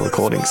XL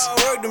Recordings.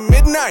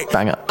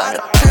 Banger.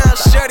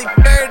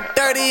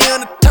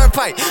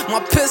 My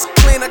piss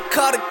clean, I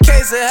caught a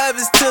case of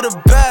habits to the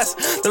best.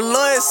 The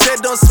lawyer said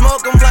don't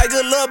smoke, I'm like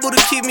good love,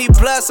 Buddha keep me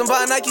blessed. I'm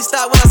buying Nike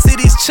stock when I see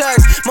these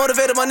checks.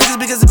 Motivated my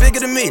niggas because it's bigger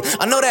than me.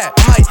 I know that,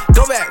 I might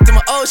go back to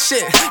my old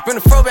shit. Bring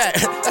the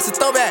throwback, that's a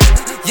throwback.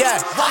 Yeah,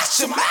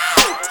 watch your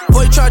mouth.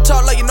 Boy, you try to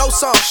talk like you know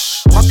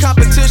something. My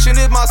competition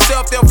is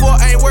myself, therefore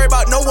I ain't worried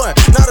about no one.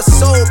 Not a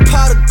soul,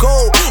 pot of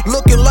gold,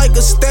 looking like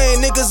a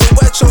stain. Niggas will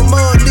wet your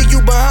mud, leave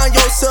you behind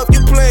yourself.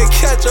 You playing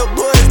catch up,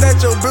 boy, is that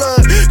your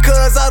blood?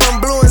 Cause I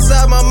done blew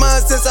inside my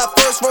mind since I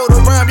first wrote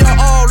a rhyme. Y'all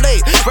all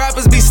late,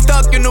 rappers be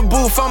stuck in the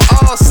booth, I'm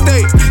all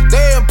state.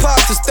 They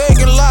imposters, steak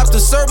and lobster,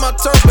 serve my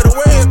turf, but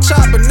away and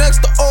chopper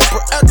next to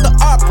Oprah at the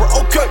opera,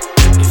 okay.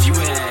 If you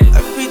had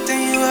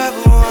everything you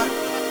ever want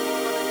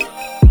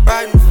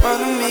right in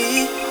front of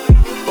me,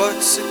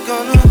 what's it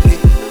gonna be?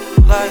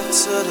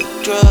 Lights or the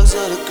drugs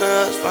or the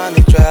girls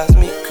finally drives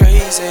me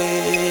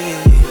crazy.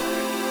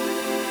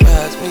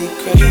 Drives me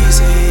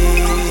crazy.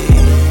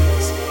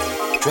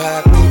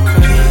 Drive me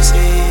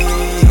crazy.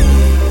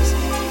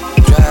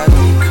 Drive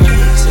me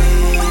crazy.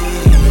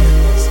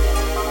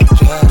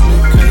 Drive me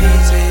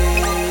crazy.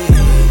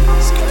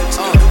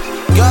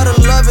 Gotta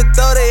love it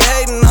though they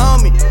hating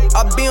on me.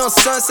 I be on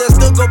Sunset,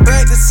 still go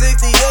back to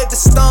 68 to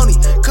Stony.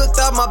 Cooked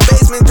out my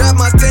basement, dropped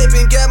my tape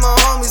and got my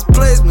homies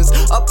placements.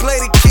 I play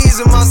the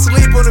keys in my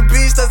sleep on the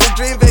beach, that's a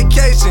dream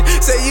vacation.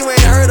 Say you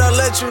ain't heard, I'll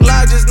let you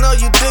lie, just know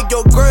you dig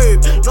your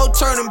grave. No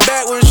turning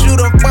back when you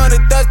done find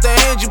it, that's the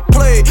hand you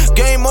play.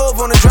 Game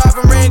over on the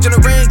driving range in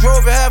the Range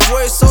Rover,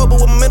 halfway sober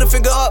with my middle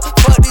finger up.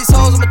 Fuck these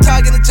hoes, I'm a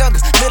target in the jungle.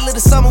 Middle of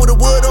the summer with the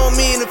wood on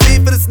me and the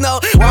feet for the snow.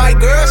 White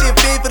girl, she a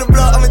feet for the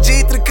blood, I'm a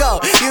G to the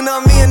code. You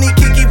know me, I need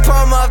Kiki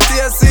Palmer off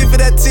TLC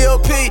for that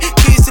TOP.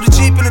 Keys to the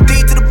Jeep and the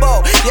D to the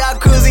boat. Y'all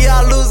cruising,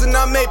 y'all losing,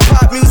 I make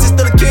pop music,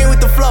 still a king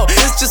with the flow.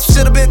 It's just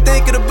shit I've been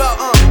thinking about,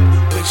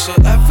 Picture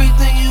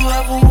everything you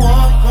ever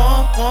want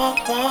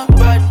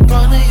right in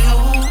front of you.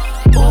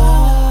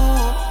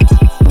 Ooh.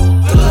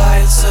 The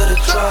lights of the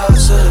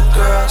drugs of the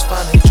girls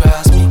finally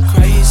drives me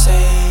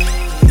crazy.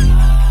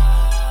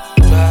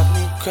 Drive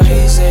me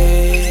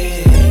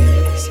crazy.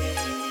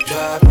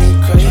 Drive me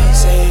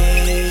crazy.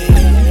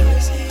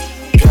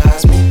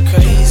 Drives me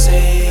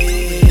crazy.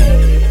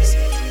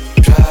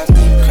 Drives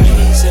me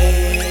crazy.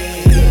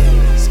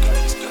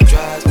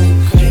 Drives me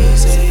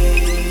crazy.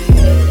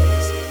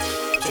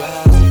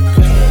 Drives me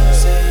crazy.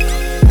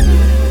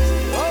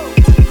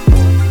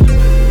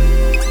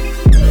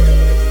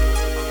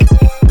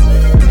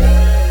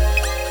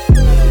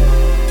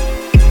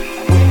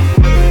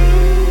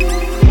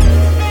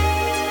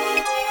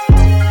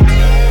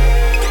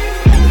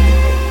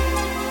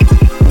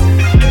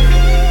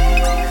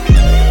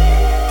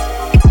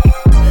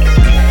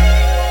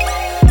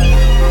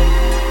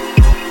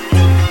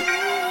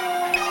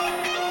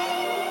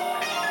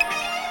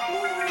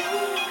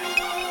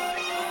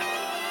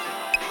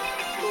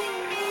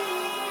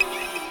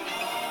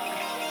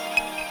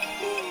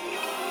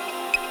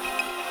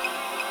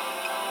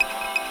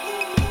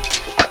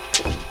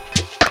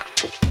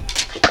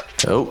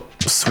 Oh,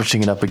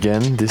 switching it up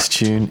again. This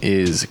tune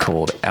is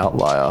called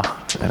Outlier,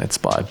 and it's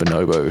by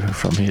Bonobo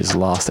from his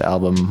last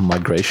album,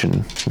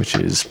 Migration, which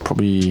is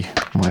probably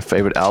my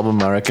favorite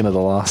album, I reckon, of the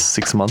last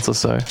 6 months or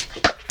so.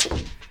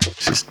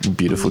 It's just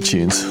beautiful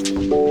tunes.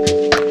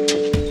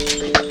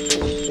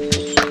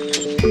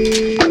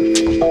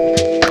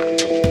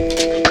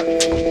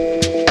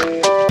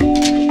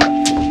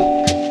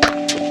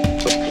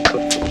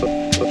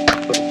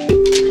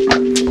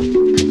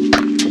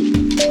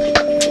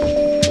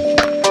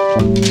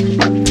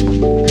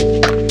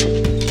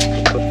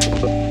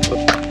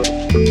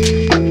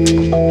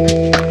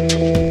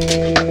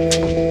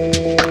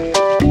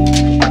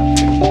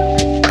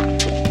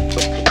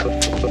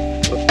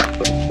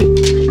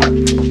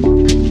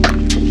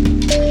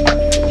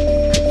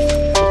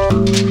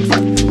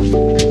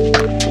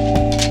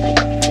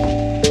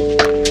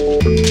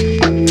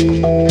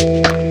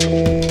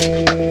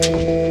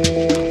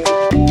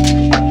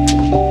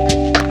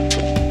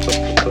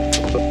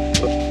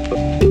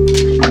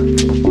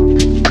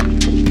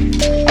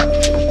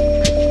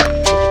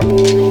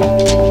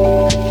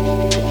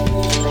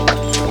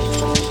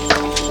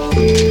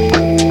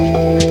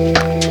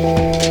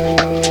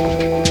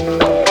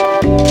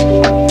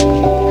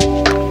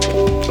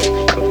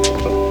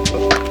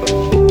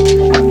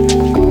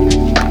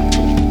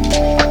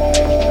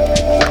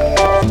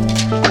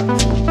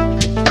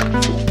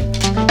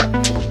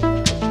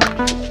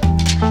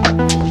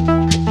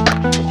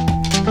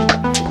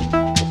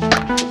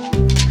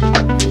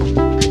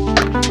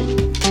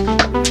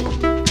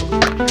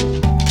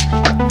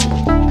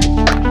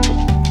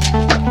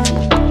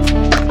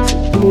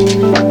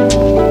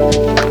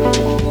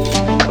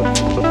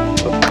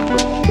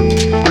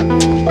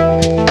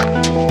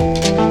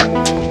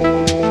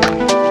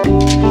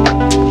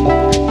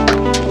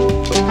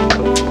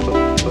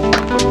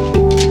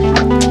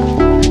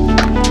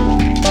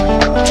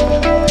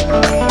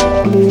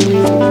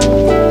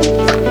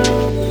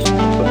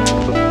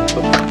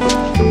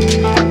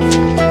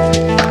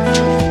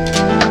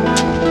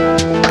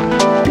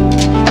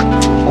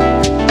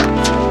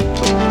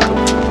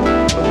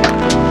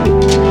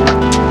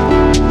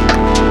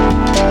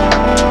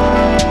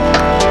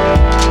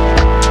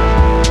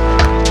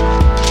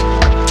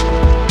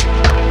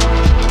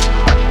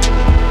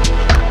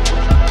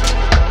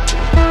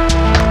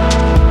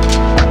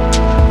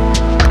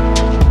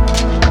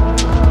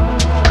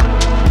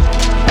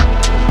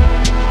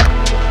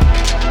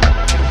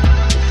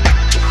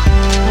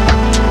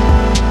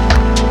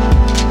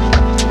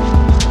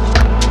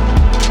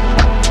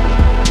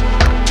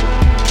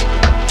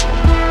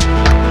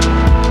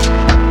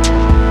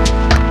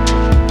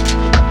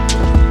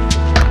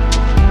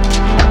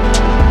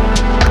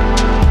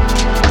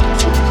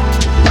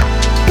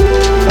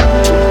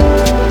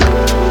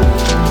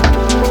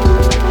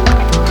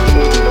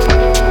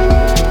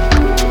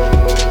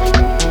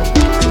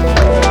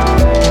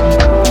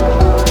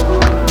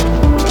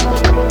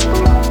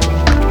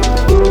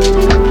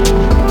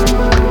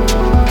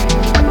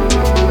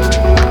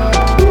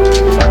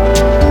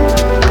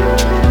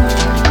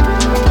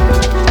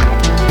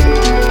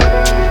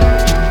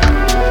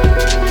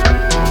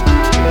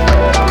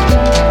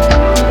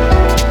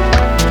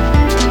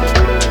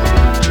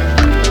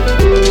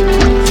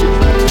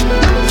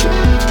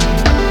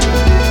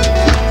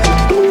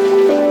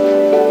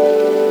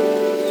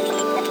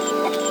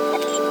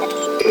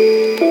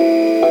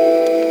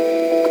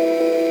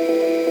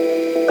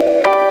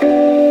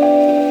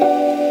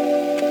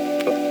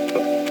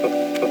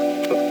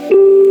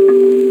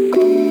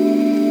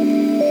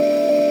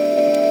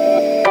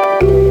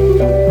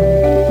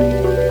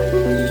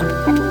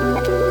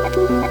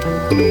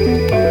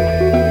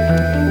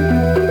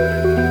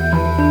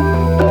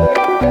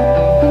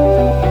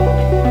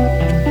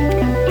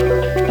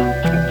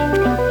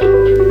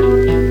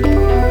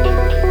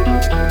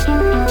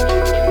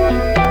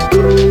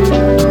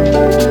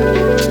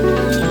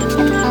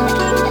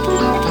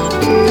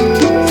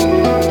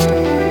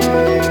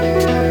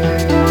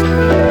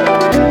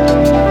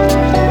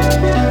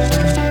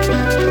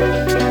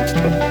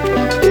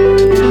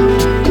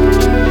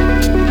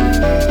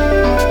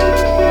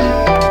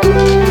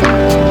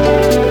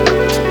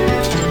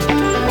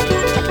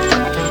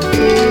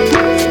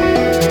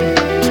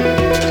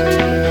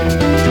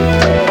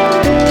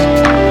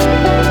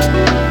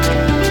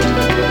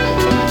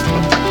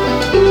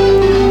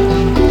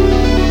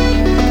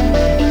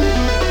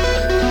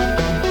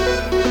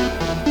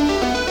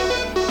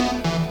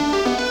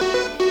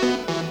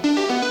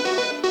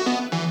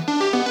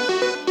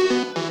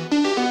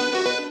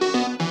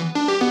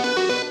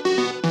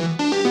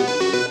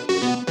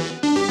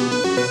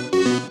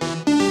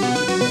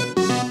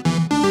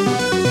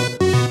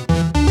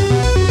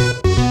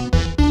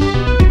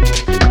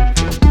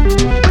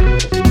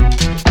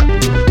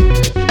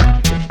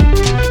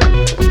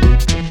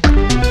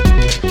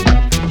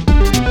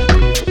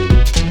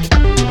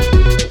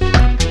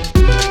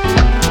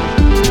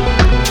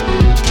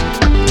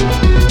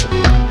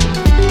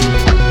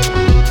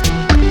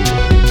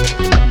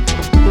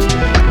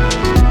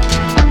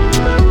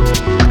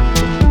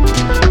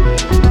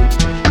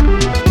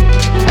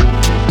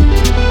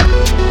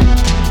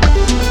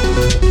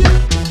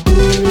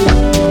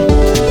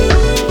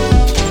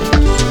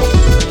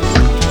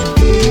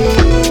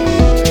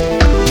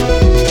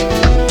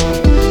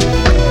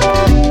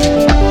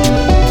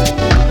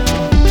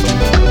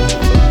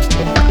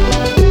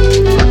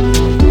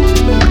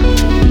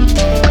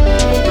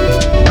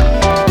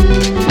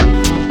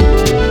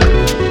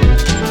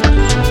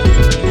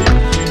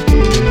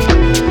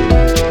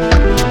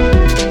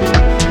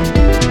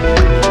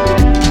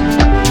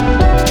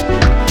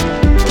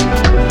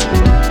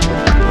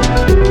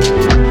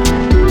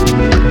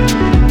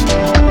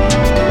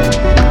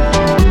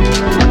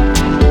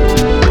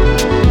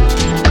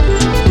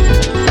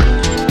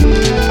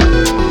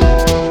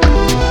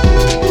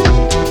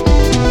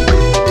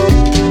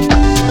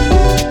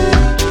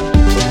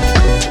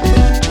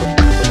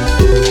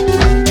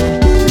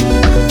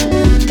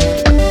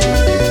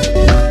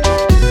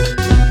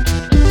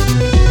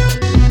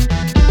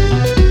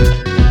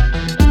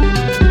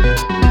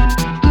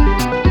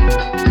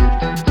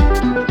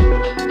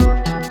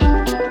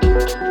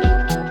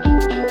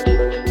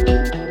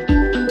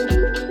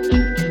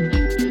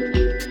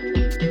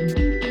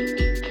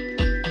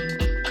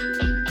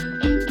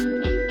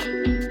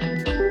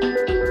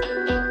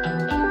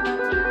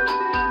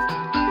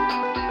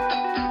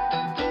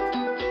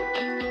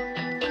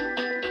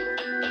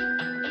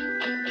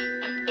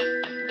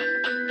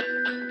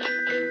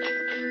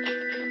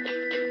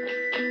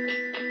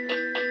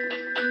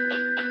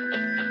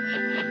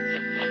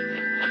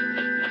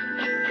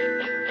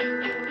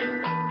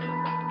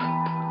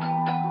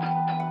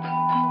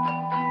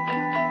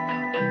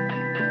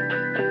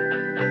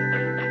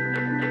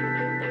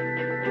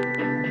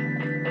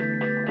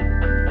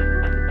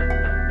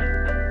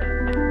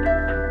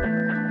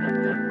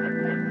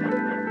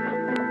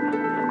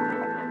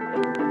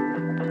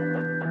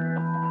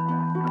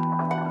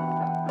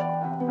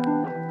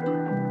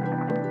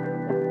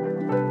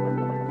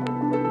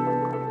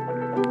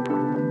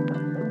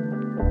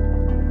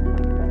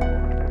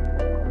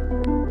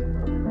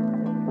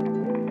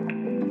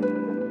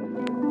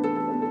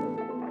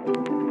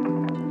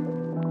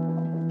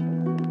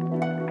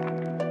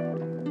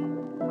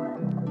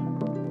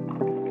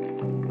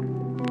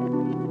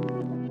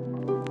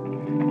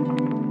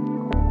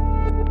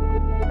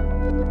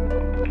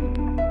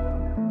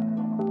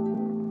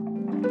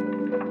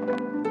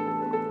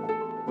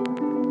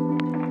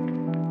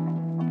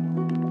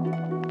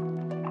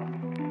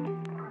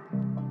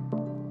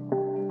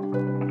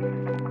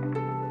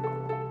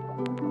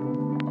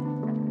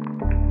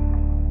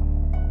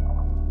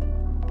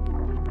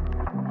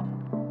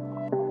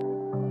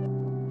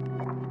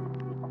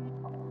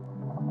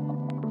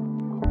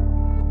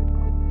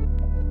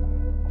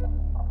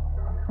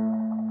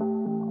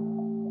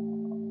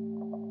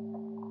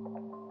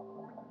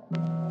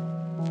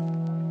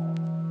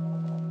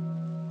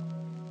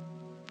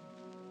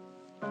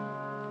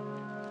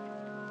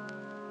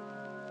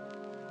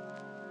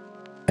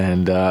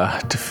 And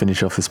to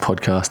finish off this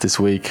podcast this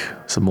week,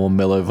 some more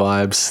mellow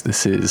vibes.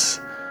 This is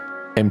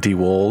Empty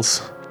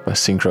Walls by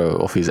Synkro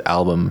off his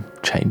album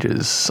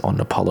Changes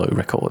on Apollo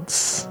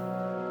Records.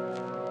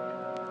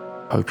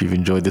 Hope you've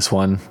enjoyed this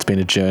one. It's been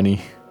a journey.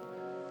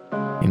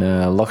 In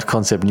Locked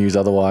Concept news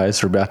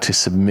otherwise, we're about to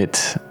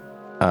submit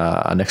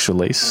our next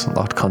release,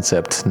 Locked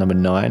Concept number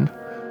 9.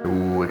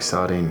 Ooh,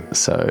 exciting.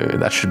 So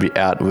that should be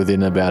out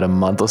within about a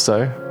month or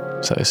so.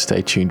 So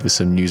stay tuned for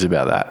some news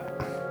about that.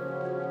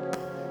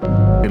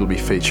 It'll be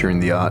featuring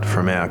the art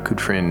from our good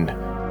friend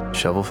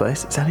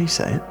Shovelface. Is that how you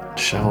say it?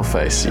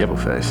 Shovelface, yep.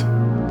 Shovelface.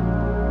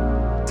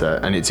 So,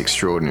 and it's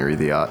extraordinary,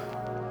 the art.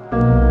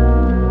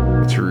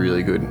 It's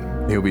really good.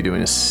 He'll be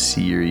doing a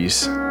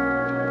series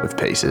of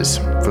pieces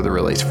for the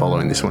release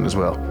following this one as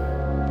well.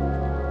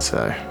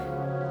 So,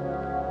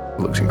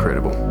 it looks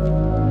incredible.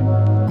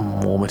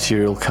 More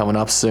material coming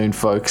up soon,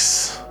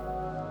 folks.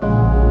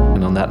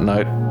 And on that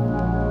note,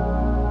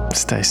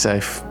 stay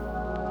safe.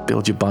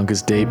 Build your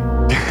bunkers deep.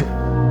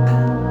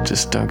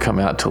 Just don't come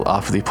out till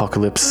after the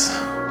apocalypse.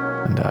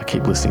 And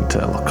keep listening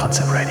to Locked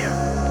Concept Radio.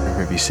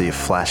 If you see a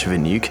flash of a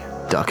nuke,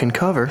 duck and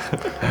cover.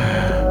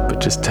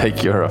 But just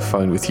take your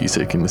phone with you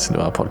so you can listen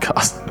to our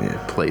podcast.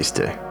 Yeah, please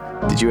do.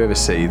 Did you ever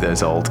see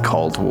those old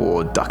Cold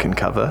War duck and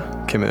cover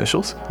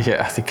commercials?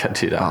 Yeah, I think I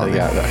did.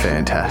 They're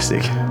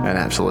fantastic and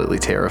absolutely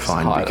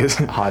terrifying because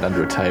hide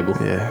under a table.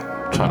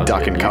 Yeah,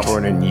 duck and cover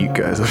and a nuke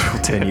goes, it'll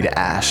turn you to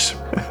ash,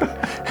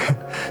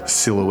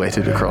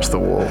 silhouetted across the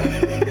wall.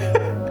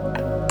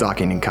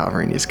 Ducking and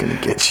covering is going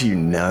to get you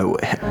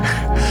nowhere.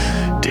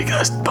 Dig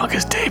those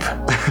bunkers deep.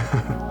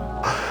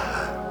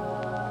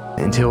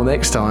 Until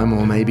next time,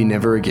 or maybe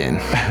never again.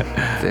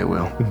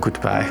 Farewell.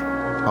 Goodbye.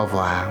 Au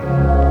revoir.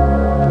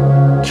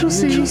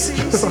 Tschüssi.